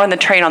 Yeah, or on the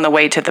train on the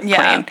way to the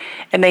plane.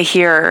 And they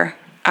hear...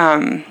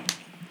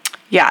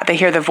 they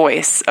hear the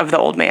voice of the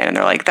old man, and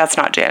they're like, "That's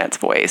not Janet's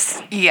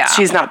voice. Yeah,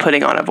 she's not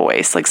putting on a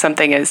voice. Like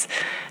something is."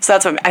 So I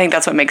think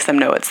that's what makes them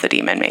know it's the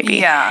demon, maybe.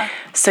 Yeah.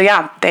 So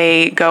yeah,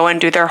 they go and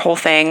do their whole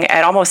thing.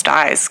 Ed almost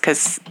dies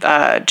because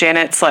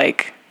Janet's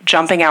like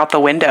jumping out the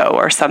window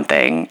or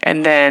something,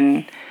 and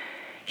then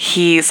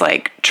he's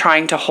like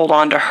trying to hold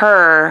on to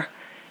her,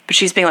 but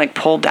she's being like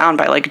pulled down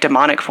by like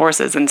demonic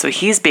forces, and so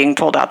he's being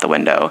pulled out the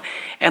window,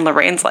 and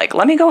Lorraine's like,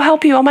 "Let me go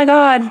help you. Oh my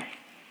God!"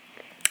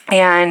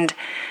 And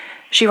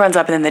she runs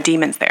up and then the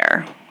demon's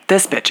there.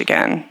 This bitch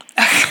again.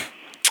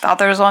 Thought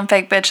there was one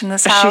fake bitch in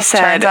this house. She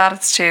said, turns out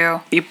it's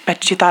two. You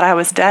bet you thought I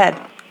was dead.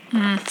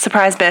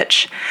 Surprise,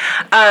 bitch.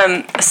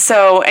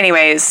 So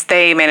anyways,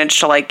 they managed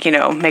to like,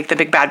 make the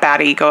big bad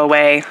baddie go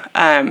away.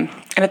 And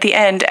at the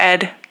end,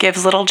 Ed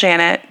gives little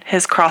Janet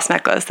his cross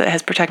necklace that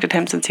has protected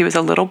him since he was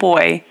a little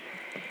boy.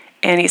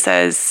 And he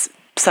says,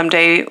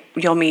 someday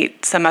you'll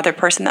meet some other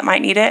person that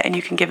might need it and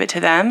you can give it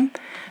to them.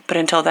 But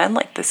until then,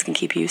 like, this can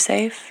keep you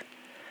safe.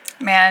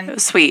 Man,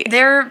 sweet.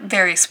 They're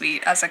very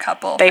sweet as a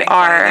couple. They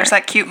are. There's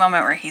that cute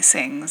moment where he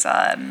sings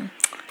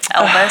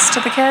Elvis to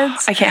the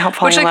kids. I can't help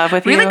falling in love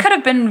with you. Really could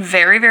have been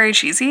very, very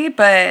cheesy,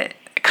 but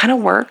it kind of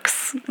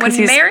works when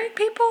married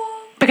people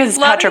because it's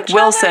Patrick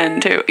Wilson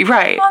too,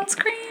 right? On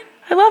screen,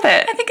 I love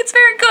it. I think it's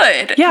very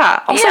good.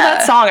 Yeah. Also,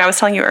 that song I was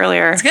telling you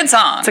earlier. It's a good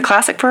song. It's a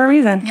classic for a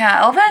reason.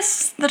 Yeah,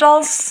 Elvis.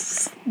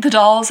 The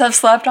dolls have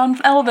slept on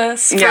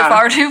Elvis for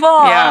far too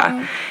long.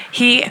 Yeah.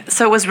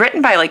 So it was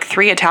written by like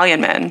 3 Italian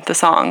men. The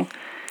song.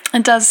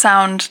 It does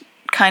sound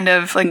kind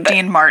of like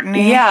Dean Martin-y.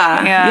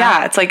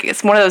 Yeah.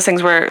 It's one of those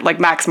things where like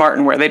Max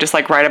Martin, where they just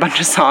like write a bunch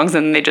of songs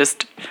and they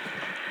just,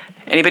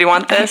 anybody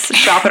want this?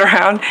 Shop it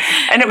around.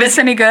 And it was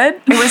any good?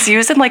 It was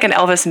used in like an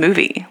Elvis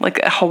movie, like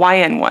a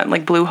Hawaiian one,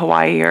 like Blue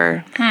Hawaii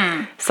or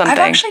something. I've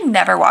actually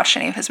never watched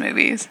any of his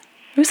movies.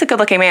 He was a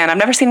good-looking man. I've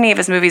never seen any of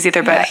his movies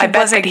either, but I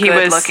bet that he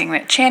was good-looking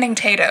man. Channing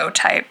Tatum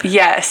type.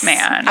 Yes,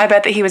 man. I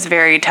bet that he was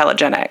very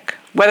telegenic.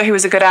 Whether he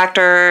was a good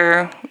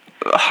actor,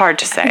 hard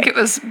to say. I think it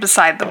was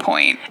beside the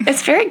point.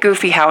 It's very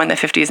goofy how in the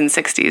 50s and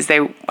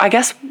 60s I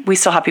guess we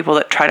still have people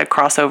that try to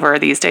cross over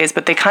these days,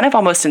 but they kind of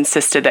almost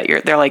insisted that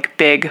they're like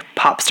big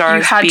pop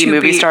stars,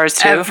 B-movie stars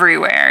too.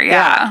 Everywhere,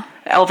 yeah.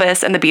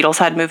 Elvis and the Beatles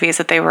had movies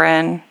that they were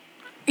in.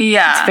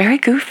 Yeah. It's very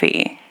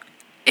goofy.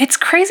 It's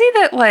crazy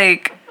that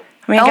like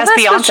I guess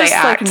Beyonce was just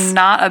acts, like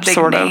not a big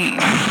sort name.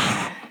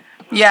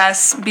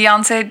 Yes,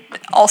 Beyonce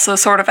also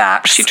sort of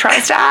acts. She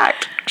tries to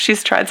act.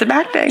 She's tried some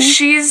acting.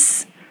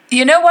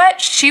 You know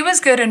what? She was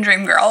good in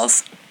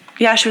Dreamgirls.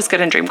 Yeah, she was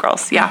good in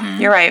Dreamgirls. Yeah,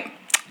 You're right.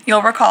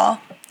 You'll recall.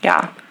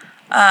 Yeah.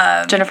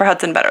 Jennifer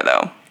Hudson better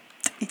though.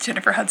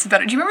 Jennifer Hudson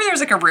better. Do you remember there was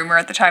like a rumor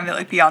at the time that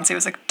like Beyonce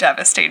was like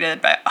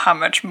devastated by how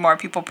much more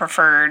people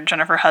preferred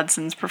Jennifer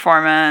Hudson's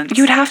performance?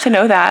 You'd have to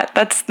know that.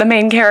 That's the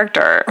main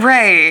character.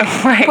 Right.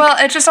 Right.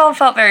 Well, it just all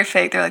felt very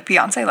fake. They're like,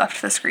 Beyonce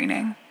left the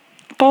screening.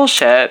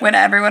 Bullshit. When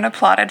everyone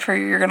applauded for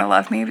You're Gonna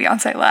Love Me,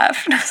 Beyonce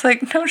left. And I was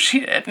like, no,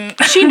 she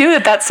didn't. She knew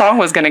that song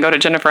was going to go to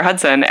Jennifer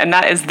Hudson, and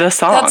that is the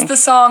song. That's the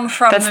song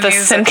from the musical. That's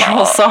the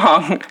central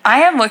song.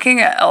 I am looking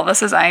at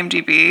Elvis's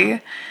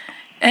IMDb,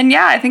 and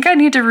yeah, I think I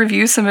need to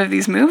review some of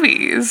these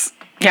movies.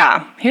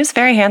 Yeah, he was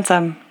very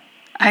handsome.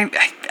 I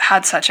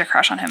had such a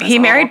crush on him. He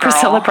married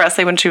Priscilla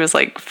Presley when she was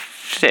like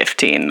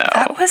 15, though.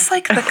 That was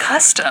like the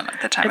custom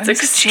at the time. It's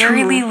like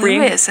Jerry Lee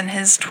Lewis and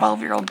his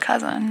 12-year-old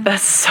cousin.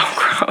 That's so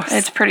gross.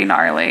 It's pretty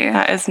gnarly.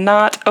 That is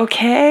not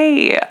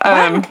okay.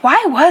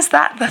 Why was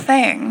that the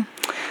thing?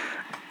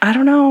 I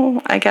don't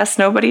know. I guess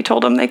nobody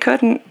told them they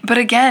couldn't. But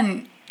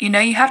again,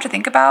 you have to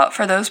think about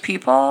for those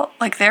people,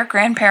 like their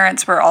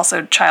grandparents were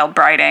also child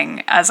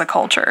briding as a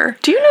culture.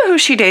 Do you know who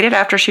she dated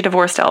after she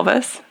divorced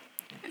Elvis?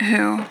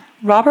 Who?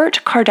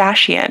 Robert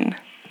Kardashian.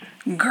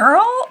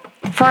 Girl?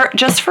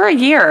 For a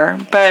year,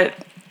 but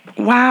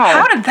wow.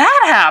 How did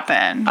that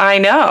happen? I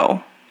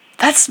know.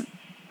 That's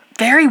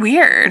very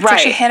weird. Right.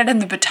 So she handed him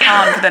the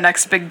baton for the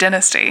next big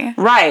dynasty.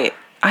 Right.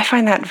 I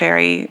find that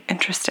very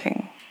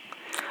interesting.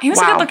 He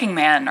was a good-looking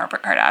man,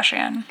 Robert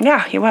Kardashian.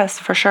 Yeah, he was,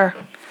 for sure.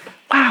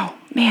 Wow,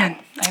 man.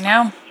 I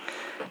know.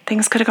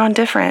 Things could have gone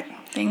different.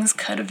 Things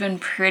could have been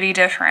pretty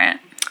different.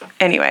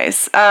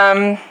 Anyways.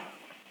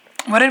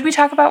 What did we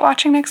talk about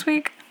watching next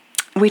week?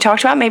 We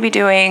talked about maybe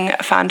doing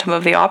Phantom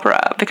of the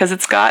Opera because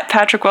it's got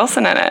Patrick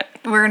Wilson in it.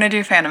 We're going to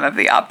do Phantom of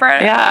the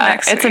Opera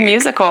next week. It's a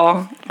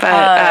musical.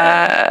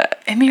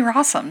 But Emmy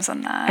Rossum's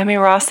in that. Emmy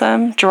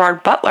Rossum,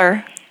 Gerard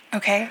Butler.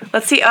 Okay.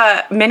 Let's see,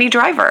 Minnie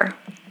Driver.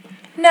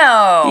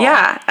 No.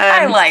 Yeah.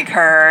 I like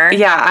her.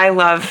 Yeah, I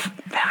love...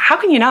 How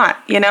can you not,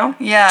 you know?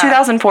 Yeah.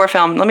 2004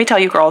 film. Let me tell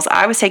you, girls,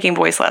 I was taking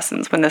voice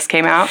lessons when this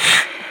came out.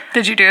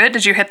 Did you do it?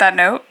 Did you hit that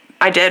note?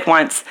 I did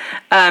once.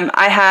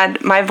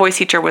 My voice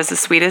teacher was the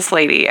sweetest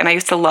lady, and I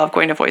used to love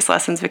going to voice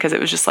lessons because it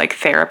was just like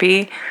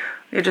therapy.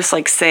 You just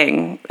like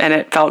sing, and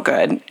it felt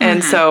good. Mm-hmm.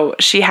 And so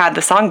she had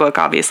the songbook,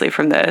 obviously,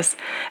 from this.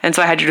 And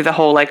so I had to do the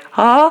whole like,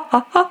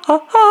 that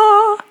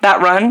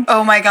run.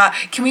 Oh my God.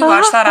 Can we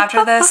watch that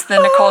after this?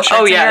 The Nicole Scherzinger?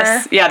 Oh,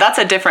 yes. Yeah, that's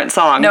a different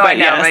song. No, I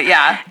know, but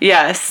yeah.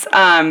 Yes.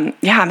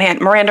 Yeah, man,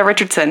 Miranda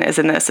Richardson is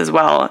in this as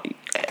well.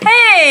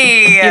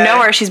 Hey! You know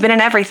her. She's been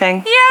in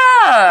everything.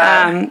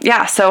 Yeah.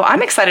 Yeah, so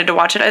I'm excited to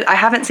watch it. I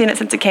haven't seen it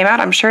since it came out.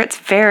 I'm sure it's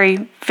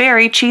very,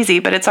 very cheesy,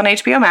 but it's on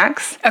HBO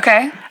Max.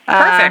 Okay.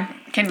 Perfect.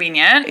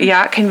 Convenient.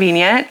 Yeah,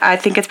 convenient. I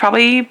think it's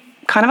probably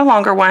kind of a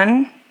longer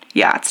one.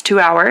 Yeah, it's 2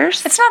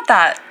 hours. It's not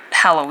that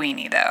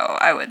Halloween-y, though,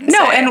 I wouldn't say.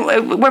 No,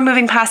 and we're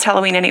moving past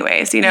Halloween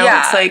anyways, you know?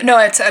 Yeah. It's like... No,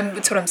 it's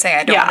what I'm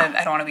saying.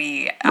 I don't want to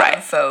be out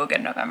of vogue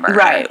in November.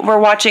 Right. We're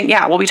watching...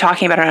 Yeah, we'll be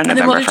talking about it on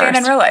November 1st. And then we'll do Dan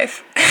in real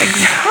life.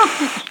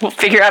 We'll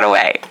figure out a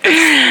way.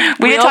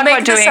 We did talk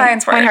about doing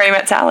When Harry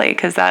Met Sally,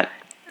 because that...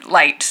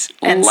 Light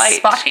and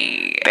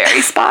spotty.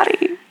 Very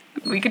spotty.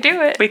 We could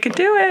do it. We could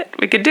do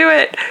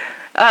it.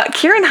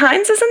 Kieran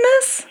Hines is in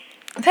this?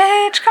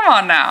 Bitch, come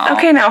on now.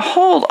 Okay, now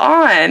hold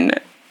on.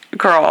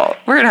 Girl,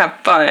 we're going to have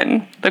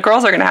fun. The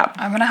girls are going to have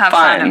I'm going to have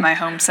fun at my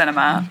home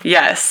cinema.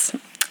 Yes.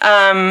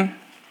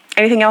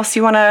 Anything else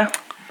you want to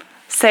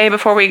say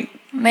before we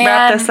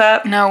wrap this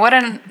up? No, what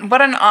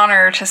an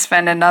honor to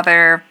spend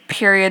another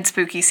period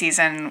spooky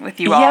season with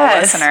you all,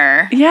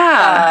 listener.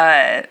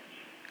 Yeah.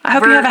 I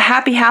hope you have a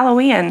happy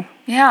Halloween.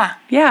 Yeah.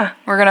 Yeah.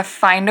 We're going to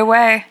find a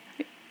way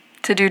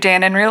to do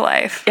Dan in real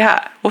life.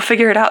 Yeah. We'll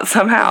figure it out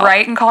somehow.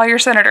 Write and call your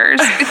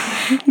senators.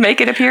 Make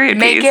it a period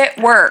piece. Make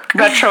it work.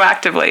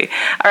 Retroactively.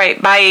 All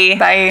right. Bye.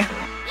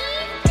 Bye.